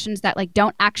esoteric questions that like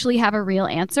don't actually have a real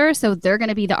answer. So they're going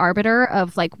to be the arbiter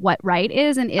of like what right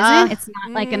is and isn't. It's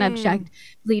not like an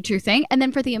objectively true thing. And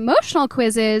then for the emotional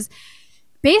quizzes,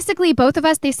 basically both of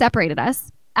us, they separated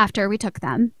us after we took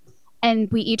them.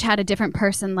 And we each had a different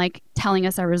person like telling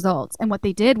us our results. And what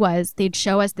they did was they'd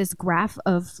show us this graph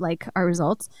of like our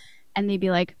results, and they'd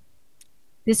be like,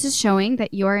 this is showing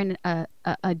that you're in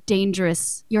a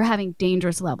dangerous, you're having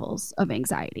dangerous levels of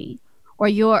anxiety.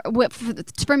 Or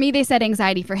for me, they said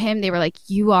anxiety. For him, they were like,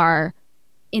 you are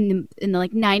in the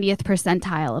like 90th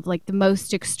percentile of like the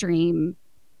most extreme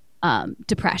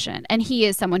depression. And he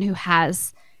is someone who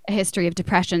has a history of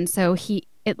depression. So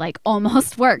it like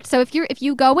almost worked. So if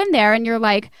you go in there and you're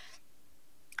like,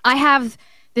 I have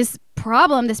this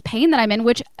problem, this pain that I'm in,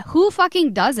 which who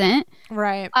fucking doesn't?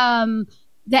 Right.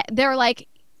 That they're like,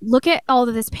 look at all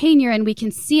of this pain you're in. We can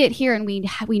see it here, and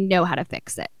we know how to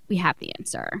fix it. We have the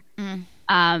answer.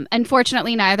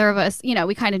 Unfortunately, neither of us,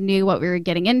 we kind of knew what we were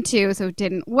getting into, so it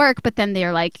didn't work. But then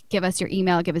they're like, give us your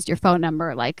email, give us your phone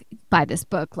number, like buy this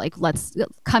book, like let's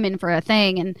come in for a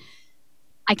thing. And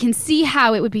I can see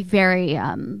how it would be very,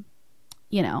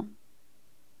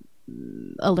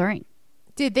 alluring.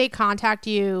 Did they contact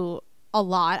you a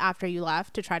lot after you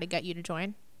left to try to get you to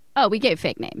join? Oh, we gave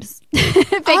fake names. Names,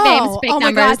 fake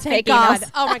numbers, God, fake God.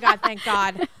 emails. Oh my God, thank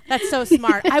God. That's so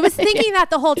smart. I was thinking that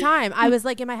the whole time. I was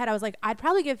like, in my head, I was like, I'd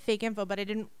probably give fake info, but I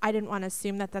didn't want to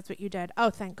assume that that's what you did. Oh,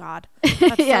 thank God. That's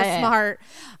so smart.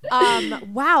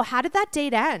 Wow. How did that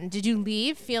date end? Did you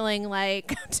leave feeling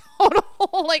like total,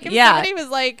 like if somebody was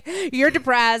like, you're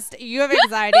depressed, you have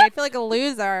anxiety, I feel like a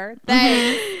loser.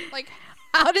 Thanks. Like,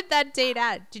 how did that date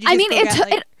end? Did you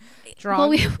just well,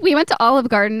 we went to Olive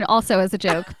Garden also as a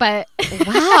joke, but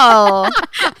wow.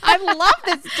 I love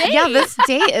this date. Yeah, this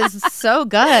date is so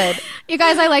good. You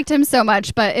guys, I liked him so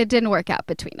much, but it didn't work out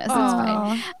between us.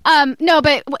 It's fine. No,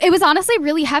 but it was honestly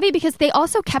really heavy because they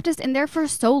also kept us in there for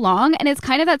so long. And it's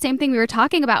kind of that same thing we were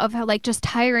talking about of how like just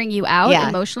tiring you out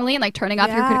emotionally and like turning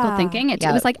off your critical thinking. It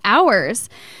was like hours.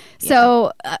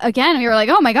 So again, we were like,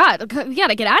 oh my God, we got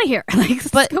to get out of here.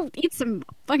 Like, let's go eat some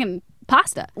fucking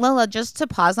pasta. Lola, just to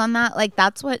pause on that, like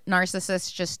that's what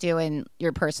narcissists just do in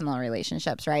your personal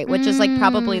relationships, right? Which is like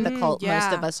probably the cult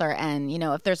most of us are in.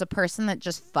 If there's a person that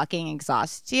just fucking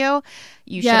exhausts you,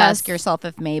 you should ask yourself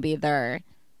if maybe they're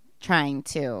trying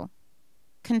to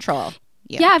control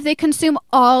you. Yeah, if they consume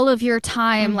all of your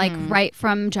time, like right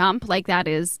from jump, like that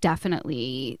is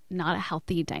definitely not a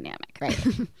healthy dynamic. Right.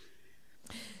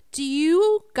 Do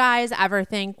you guys ever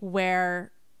think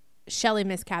where Shelly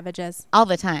Miscavige is? All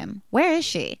the time. Where is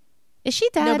she? Is she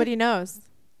dead? Nobody knows.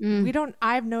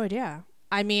 I have no idea.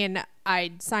 I mean,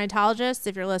 Scientologists,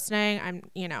 if you're listening,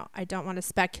 I don't want to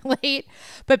speculate,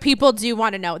 but people do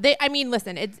want to know.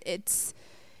 Listen,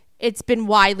 it's been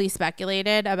widely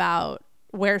speculated about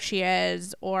where she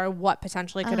is or what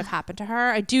potentially could have happened to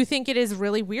her. I do think it is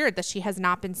really weird that she has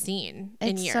not been seen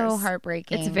in years. It's so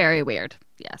heartbreaking. It's very weird.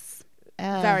 Yes.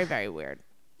 Very, very weird.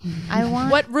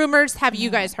 What rumors have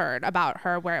you guys heard about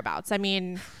her whereabouts? Or do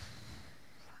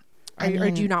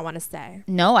you not want to say?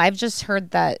 No, I've just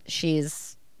heard that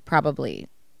she's probably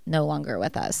no longer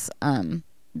with us.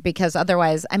 Because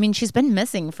otherwise, she's been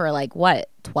missing for like what,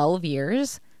 12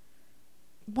 years?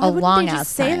 Why wouldn't they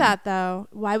just say that though?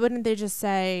 Why wouldn't they just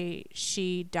say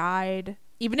she died?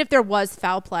 Even if there was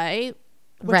foul play,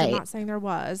 which I'm not saying there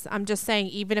was. I'm just saying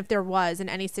even if there was in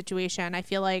any situation, I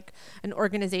feel like an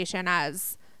organization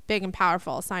as big and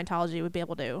powerful as Scientology would be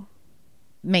able to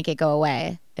make it go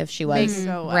away if she was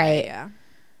right. Yeah.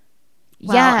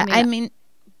 Well,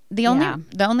 the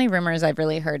only rumors I've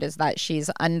really heard is that she's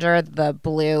under the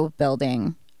blue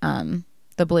building,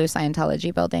 the blue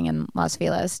Scientology building in Las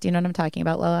Vegas. Do you know what I'm talking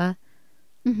about, Lola?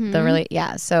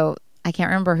 So I can't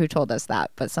remember who told us that,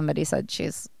 but somebody said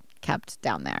she's kept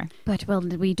down there. But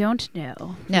we don't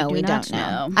know. No, we don't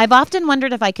know. I've often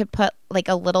wondered if I could put like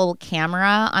a little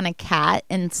camera on a cat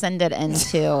and send it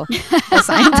into the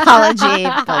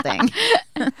Scientology building.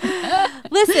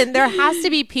 Listen, there has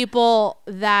to be people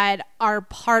that are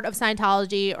part of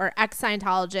Scientology or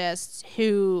ex-Scientologists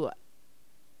who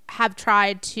have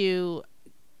tried to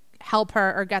help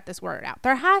her or get this word out.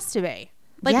 There has to be.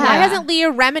 Like, why hasn't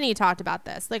Leah Remini talked about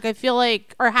this? Like, I feel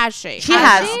like, or has she? She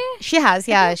has.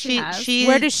 Yeah. She.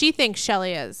 Where does she think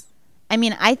Shelly is?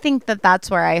 I think that's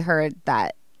where I heard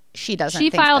that she doesn't. She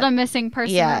filed a missing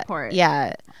person report.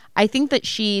 Yeah. I think that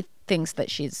she thinks that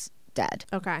she's dead.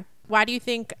 Okay. Why do you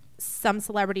think some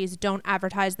celebrities don't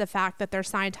advertise the fact that they're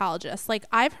Scientologists? Like,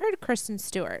 I've heard Kristen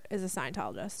Stewart is a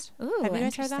Scientologist. Ooh, have you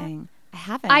guys heard that? I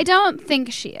haven't. I don't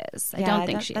think she is. I don't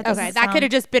think she is. Okay, that could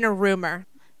have just been a rumor.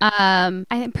 I'm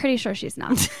pretty sure she's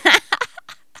not.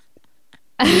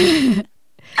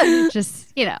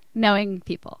 Just, knowing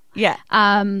people. Yeah.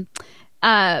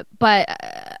 But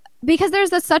because there's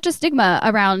such a stigma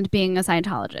around being a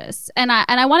Scientologist, and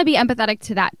I want to be empathetic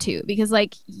to that too, because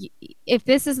like if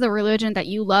this is the religion that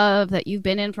you love, that you've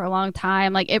been in for a long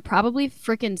time, like it probably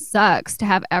freaking sucks to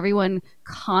have everyone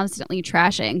constantly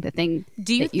trashing the thing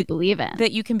that you believe in.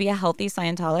 That you can be a healthy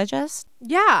Scientologist?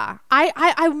 Yeah,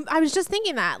 I was just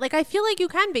thinking that. Like, I feel like you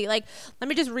can be. Like, let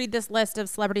me just read this list of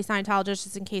celebrity Scientologists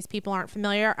just in case people aren't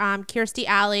familiar. Kirstie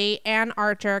Alley, Ann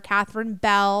Archer, Catherine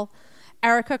Bell,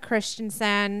 Erica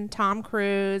Christensen, Tom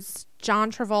Cruise,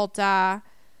 John Travolta.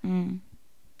 The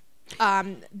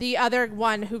other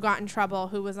one who got in trouble,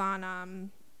 who was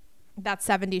on that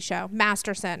 70s show,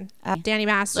 Masterson, Danny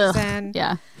Masterson.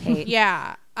 Yeah.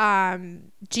 Yeah.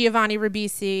 Giovanni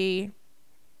Ribisi.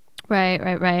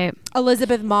 Right.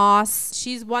 Elizabeth Moss.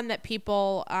 She's one that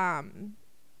people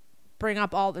bring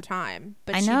up all the time,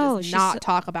 but she does not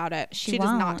talk about it. She does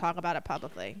not talk about it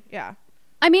publicly. Yeah.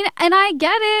 I mean, and I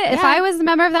get it. Yeah. If I was a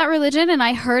member of that religion and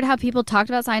I heard how people talked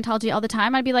about Scientology all the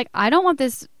time, I'd be like, I don't want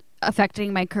this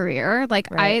affecting my career. Like,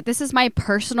 this is my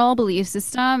personal belief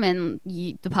system, and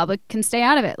the public can stay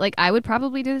out of it. Like, I would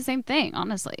probably do the same thing,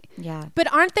 honestly. Yeah.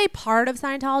 But aren't they part of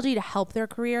Scientology to help their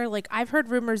career? Like, I've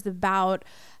heard rumors about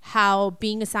how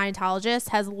being a Scientologist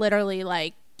has literally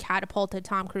like catapulted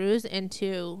Tom Cruise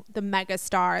into the mega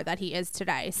star that he is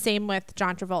today. Same with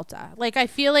John Travolta. Like, I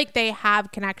feel like they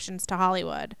have connections to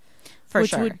Hollywood,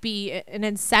 which would be an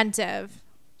incentive.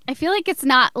 I feel like it's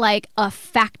not like a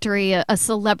factory, a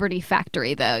celebrity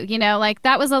factory, though. Like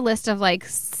that was a list of like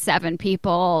 7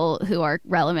 people who are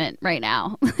relevant right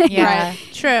now. Yeah. Right.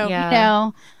 True. Yeah.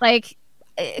 Like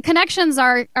connections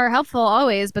are helpful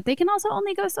always, but they can also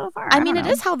only go so far. I mean, it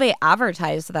is how they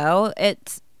advertise, though.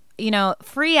 It's,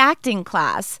 free acting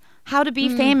class, how to be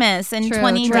famous in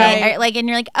 20 days. Like, and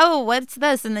you're like, oh, what's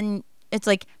this? And then it's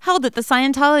like held at the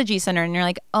Scientology Center, and you're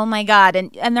like, oh my God.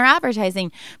 And they're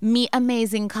advertising, meet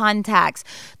amazing contacts.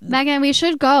 Meaghan, we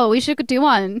should go. We should do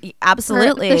one.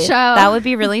 Absolutely. For the show. That would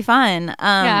be really fun.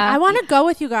 I want to go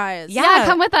with you guys. Yeah,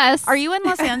 come with us. Are you in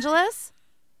Los Angeles?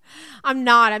 I'm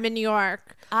not. I'm in New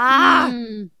York.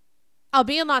 I'll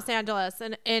be in Los Angeles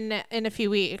in a few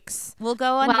weeks. We'll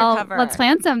go undercover. Let's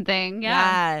plan something.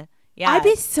 Yeah. I'd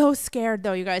be so scared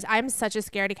though, you guys. I'm such a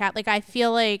scaredy cat. Like, I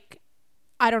feel like,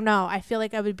 I don't know. I feel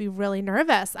like I would be really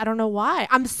nervous. I don't know why.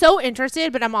 I'm so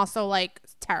interested, but I'm also like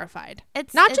terrified.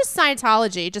 It's not just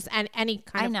Scientology, just any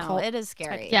kind of cult. It is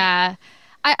scary. Yeah.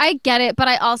 I get it, but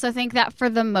I also think that for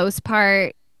the most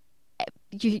part,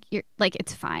 you're like,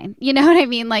 it's fine. You know what I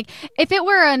mean? Like, if it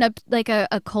were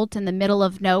a cult in the middle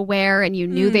of nowhere and you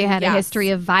knew they had a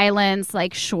history of violence,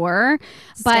 like, sure.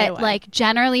 But like,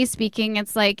 generally speaking,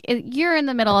 it's like you're in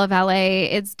the middle of LA,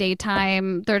 it's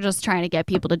daytime, they're just trying to get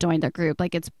people to join their group.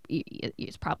 Like, it's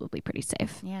probably pretty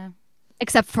safe. Yeah.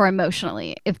 Except for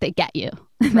emotionally. If they get you,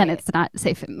 then it's not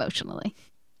safe emotionally.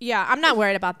 Yeah, I'm not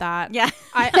worried about that. Yeah.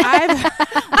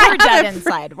 We're dead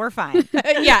inside. We're fine.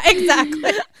 Yeah,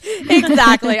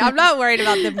 exactly. I'm not worried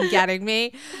about them getting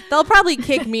me. They'll probably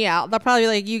kick me out. They'll probably be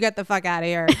like, you get the fuck out of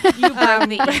here. You bring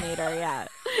the e-meter, yeah.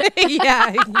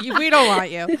 Yeah, we don't want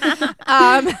you.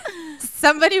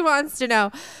 Somebody wants to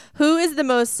know, who is the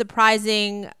most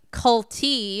surprising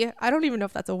cultee, I don't even know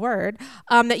if that's a word,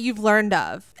 that you've learned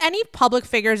of? Any public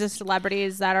figures or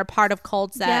celebrities that are part of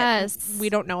cults that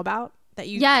we don't know about? That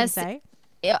you can say?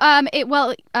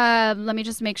 Let me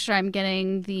just make sure I'm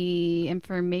getting the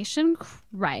information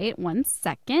right. 1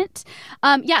 second.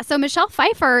 So Michelle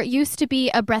Pfeiffer used to be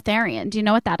a breatharian. Do you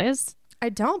know what that is? I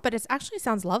don't, but it actually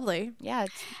sounds lovely. Yeah.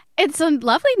 It's a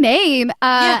lovely name.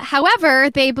 However,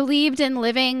 they believed in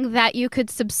living that you could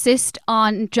subsist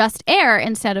on just air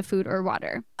instead of food or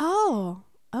water. Oh,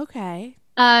 okay.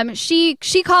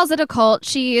 She calls it a cult.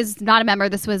 She is not a member.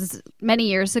 This was many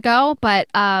years ago, but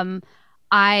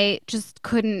I just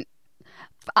couldn't.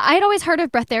 I'd always heard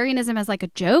of breatharianism as like a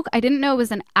joke. I didn't know it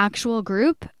was an actual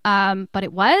group, but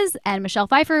it was. And Michelle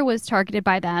Pfeiffer was targeted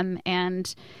by them.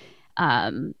 And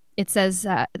it says,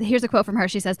 here's a quote from her.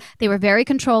 She says, "They were very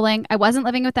controlling. I wasn't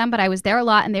living with them, but I was there a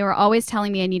lot. And they were always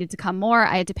telling me I needed to come more.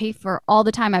 I had to pay for all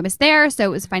the time I was there. So it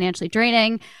was financially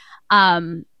draining.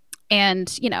 And,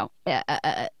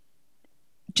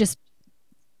 just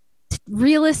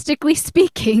realistically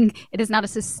speaking, it is not a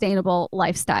sustainable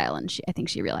lifestyle." And I think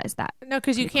she realized that. No,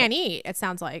 because you can't eat. It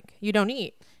sounds like you don't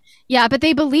eat. Yeah, but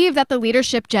they believe that the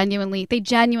leadership genuinely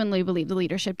believe the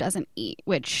leadership doesn't eat,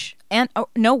 which And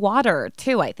no water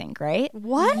too, I think, right?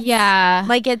 What? yeah,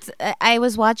 Like I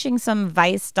was watching some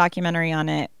Vice documentary on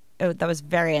it that was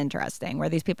very interesting, where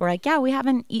these people were like, yeah, we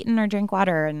haven't eaten or drink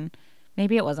water, and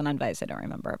maybe it wasn't on Vice, I don't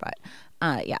remember,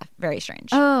 but yeah, very strange.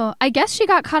 Oh, I guess she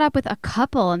got caught up with a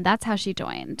couple, and that's how she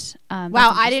joined.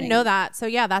 Wow, I didn't know that. So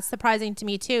yeah, that's surprising to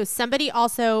me too. Somebody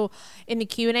also in the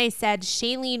Q&A said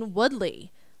Shailene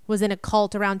Woodley was in a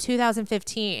cult around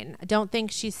 2015. I don't think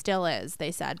she still is,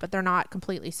 they said, but they're not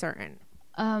completely certain.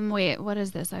 Wait, what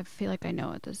is this? I feel like I know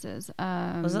what this is.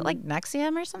 Was it like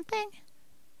Nexium or something?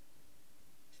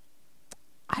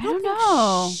 I don't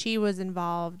know. She was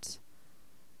involved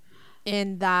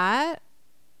in that.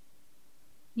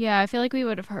 Yeah, I feel like we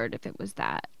would have heard if it was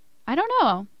that. I don't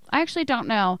know. I actually don't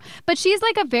know. But she's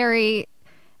like a very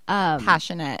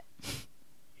Passionate.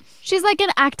 she's like an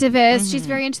activist. She's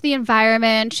very into the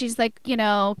environment. She's like, you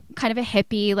know, kind of a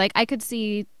hippie. Like I could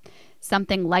see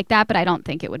something like that, but I don't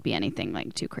think it would be anything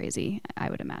like too crazy, I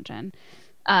would imagine.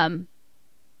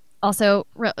 Also,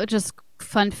 just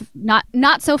fun,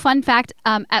 not so fun fact,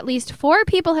 at least 4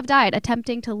 people have died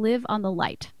attempting to live on the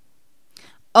light.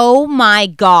 Oh my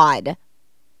God.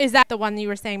 Is that the one you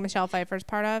were saying Michelle Pfeiffer's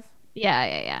part of?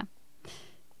 Yeah.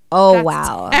 Oh, That's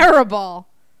wow. terrible.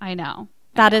 I know.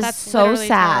 That is That's so literally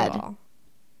sad. terrible.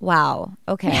 Wow.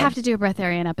 Okay. We have to do a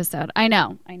breatharian episode. I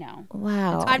know.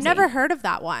 Wow. I've never heard of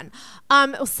that one.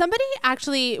 Somebody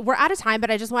actually, we're out of time,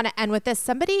 but I just want to end with this.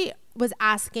 Somebody was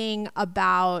asking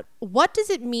about what does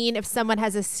it mean if someone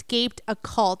has escaped a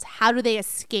cult? How do they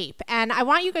escape? And I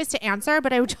want you guys to answer,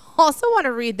 but I would also want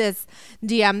to read this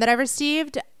DM that I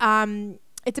received.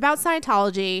 It's about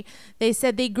Scientology. They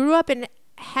said they grew up in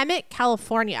Hemet,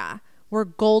 California, where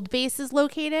Gold Base is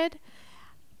located.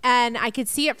 And I could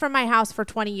see it from my house for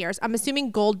 20 years. I'm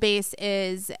assuming Gold Base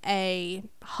is a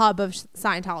hub of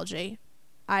Scientology.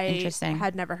 Interesting. I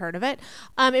had never heard of it.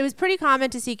 It was pretty common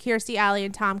to see Kirstie Alley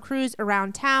and Tom Cruise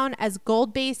around town, as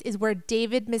Gold Base is where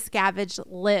David Miscavige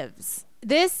lives.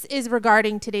 This is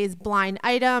regarding today's blind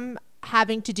item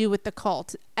having to do with the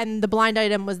cult. And the blind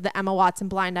item was the Emma Watson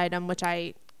blind item, which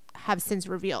I have since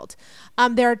revealed.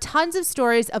 There are tons of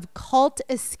stories of cult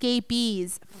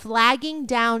escapees flagging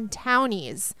down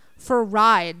townies for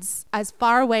rides as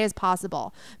far away as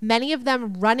possible. Many of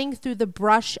them running through the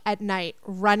brush at night,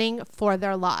 running for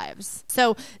their lives.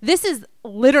 So this is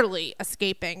literally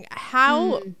escaping.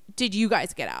 How did you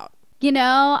guys get out? You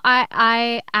know,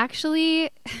 I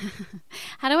actually,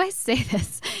 how do I say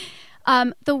this?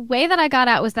 The way that I got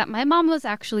out was that my mom was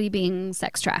actually being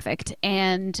sex trafficked,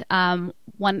 and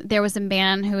there was a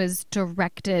man who was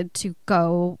directed to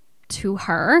go to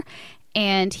her,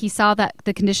 and he saw that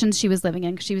the conditions she was living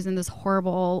in, because she was in this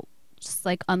horrible, just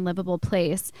like unlivable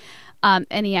place,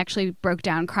 and he actually broke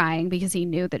down crying because he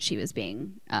knew that she was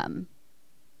being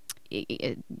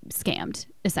scammed,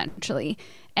 essentially,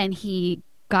 and he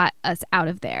got us out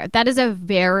of there. That is a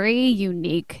very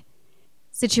unique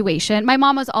situation. My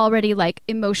mom was already like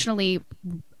emotionally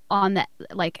on the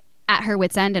like at her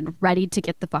wit's end and ready to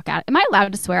get the fuck out. Am I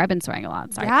allowed to swear? I've been swearing a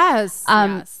lot. Sorry. Yes.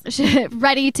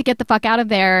 Ready to get the fuck out of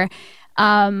there.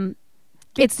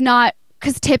 It's not,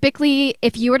 because typically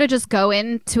if you were to just go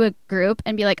into a group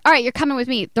and be like, all right, you're coming with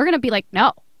me, they're gonna be like,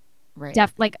 no, Right.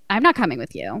 like I'm not coming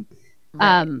with you.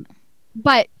 Right.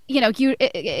 But you know,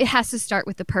 it has to start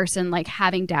with the person like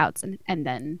having doubts, and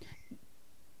then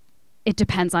it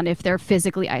depends on if they're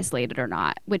physically isolated or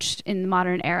not, which in the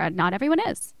modern era, not everyone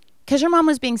is. Because your mom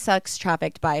was being sex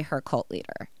trafficked by her cult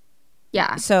leader.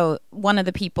 Yeah. So one of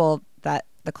the people that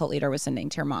the cult leader was sending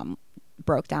to your mom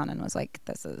broke down and was like,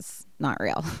 this is not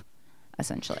real,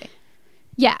 essentially.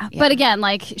 Yeah. But again,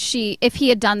 like if he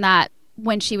had done that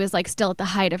when she was like still at the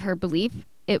height of her belief,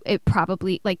 it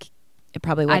probably like, it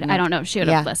probably wouldn't. I don't know if she would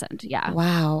have listened. Yeah.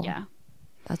 Wow. Yeah.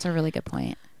 That's a really good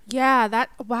point. Yeah,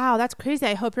 that's crazy.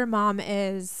 I hope your mom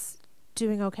is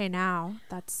doing okay now.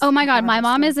 That's Oh my God, my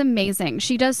mom is amazing.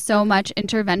 She does so much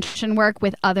intervention work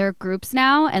with other groups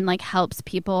now and like helps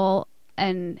people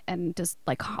and just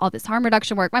like all this harm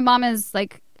reduction work. My mom is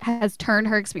like has turned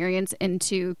her experience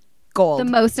into gold. The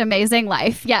most amazing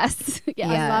life. Yes. Yeah.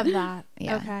 I love that.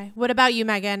 Yeah. Okay. What about you,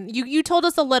 Meaghan? You told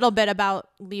us a little bit about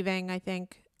leaving, I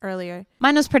think, earlier.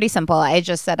 Mine was pretty simple. I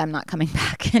just said I'm not coming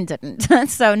back and didn't.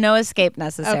 So no escape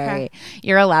necessary. Okay.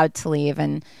 You're allowed to leave,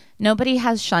 and nobody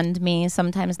has shunned me.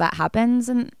 Sometimes that happens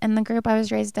in the group I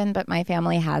was raised in, but my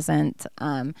family hasn't.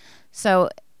 So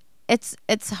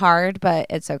it's hard, but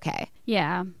it's okay.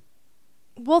 Yeah.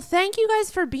 Well, thank you guys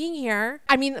for being here.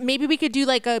 I mean, maybe we could do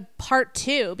like a part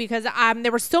 2 because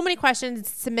there were so many questions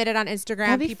submitted on Instagram.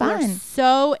 That'd be People fun. are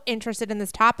so interested in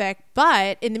this topic.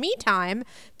 But in the meantime,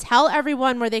 tell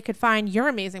everyone where they could find your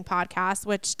amazing podcast,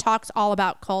 which talks all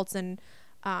about cults and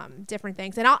different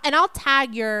things. And I'll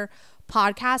tag your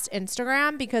podcast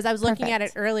Instagram because I was looking at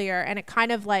it earlier, and it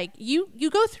kind of like you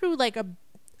go through like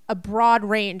a broad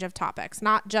range of topics,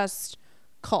 not just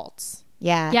cults.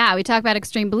 Yeah, we talk about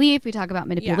extreme belief, we talk about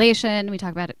manipulation, we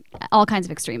talk about all kinds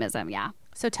of extremism. Yeah.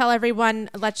 So tell everyone,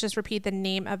 let's just repeat the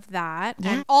name of that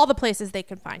and all the places they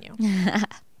can find you.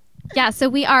 Yeah, so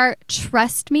we are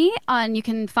Trust Me you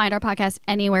can find our podcast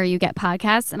anywhere you get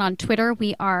podcasts, and on Twitter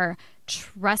we are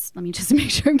let me just make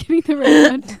sure I'm getting the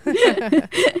right one.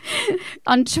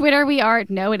 On Twitter we are,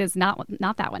 no, it is not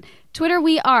that one. Twitter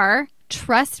we are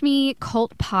Trust Me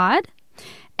Cult Pod.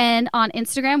 And on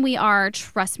Instagram, we are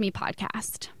Trust Me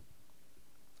Podcast.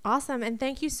 Awesome. And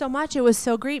thank you so much. It was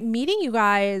so great meeting you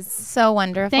guys. So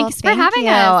wonderful. Thanks for having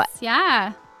us.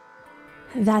 Yeah.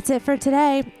 That's it for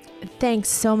today. Thanks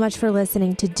so much for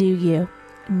listening to Do You.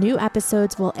 New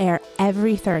episodes will air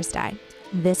every Thursday.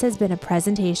 This has been a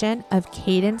presentation of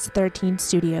Cadence 13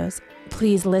 Studios.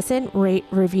 Please listen, rate,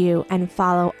 review, and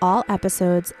follow all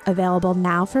episodes available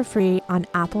now for free on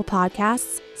Apple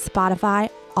Podcasts, Spotify,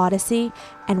 Odyssey,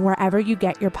 and wherever you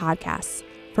get your podcasts.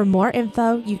 For more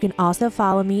info, you can also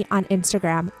follow me on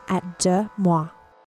Instagram at @DeMoi.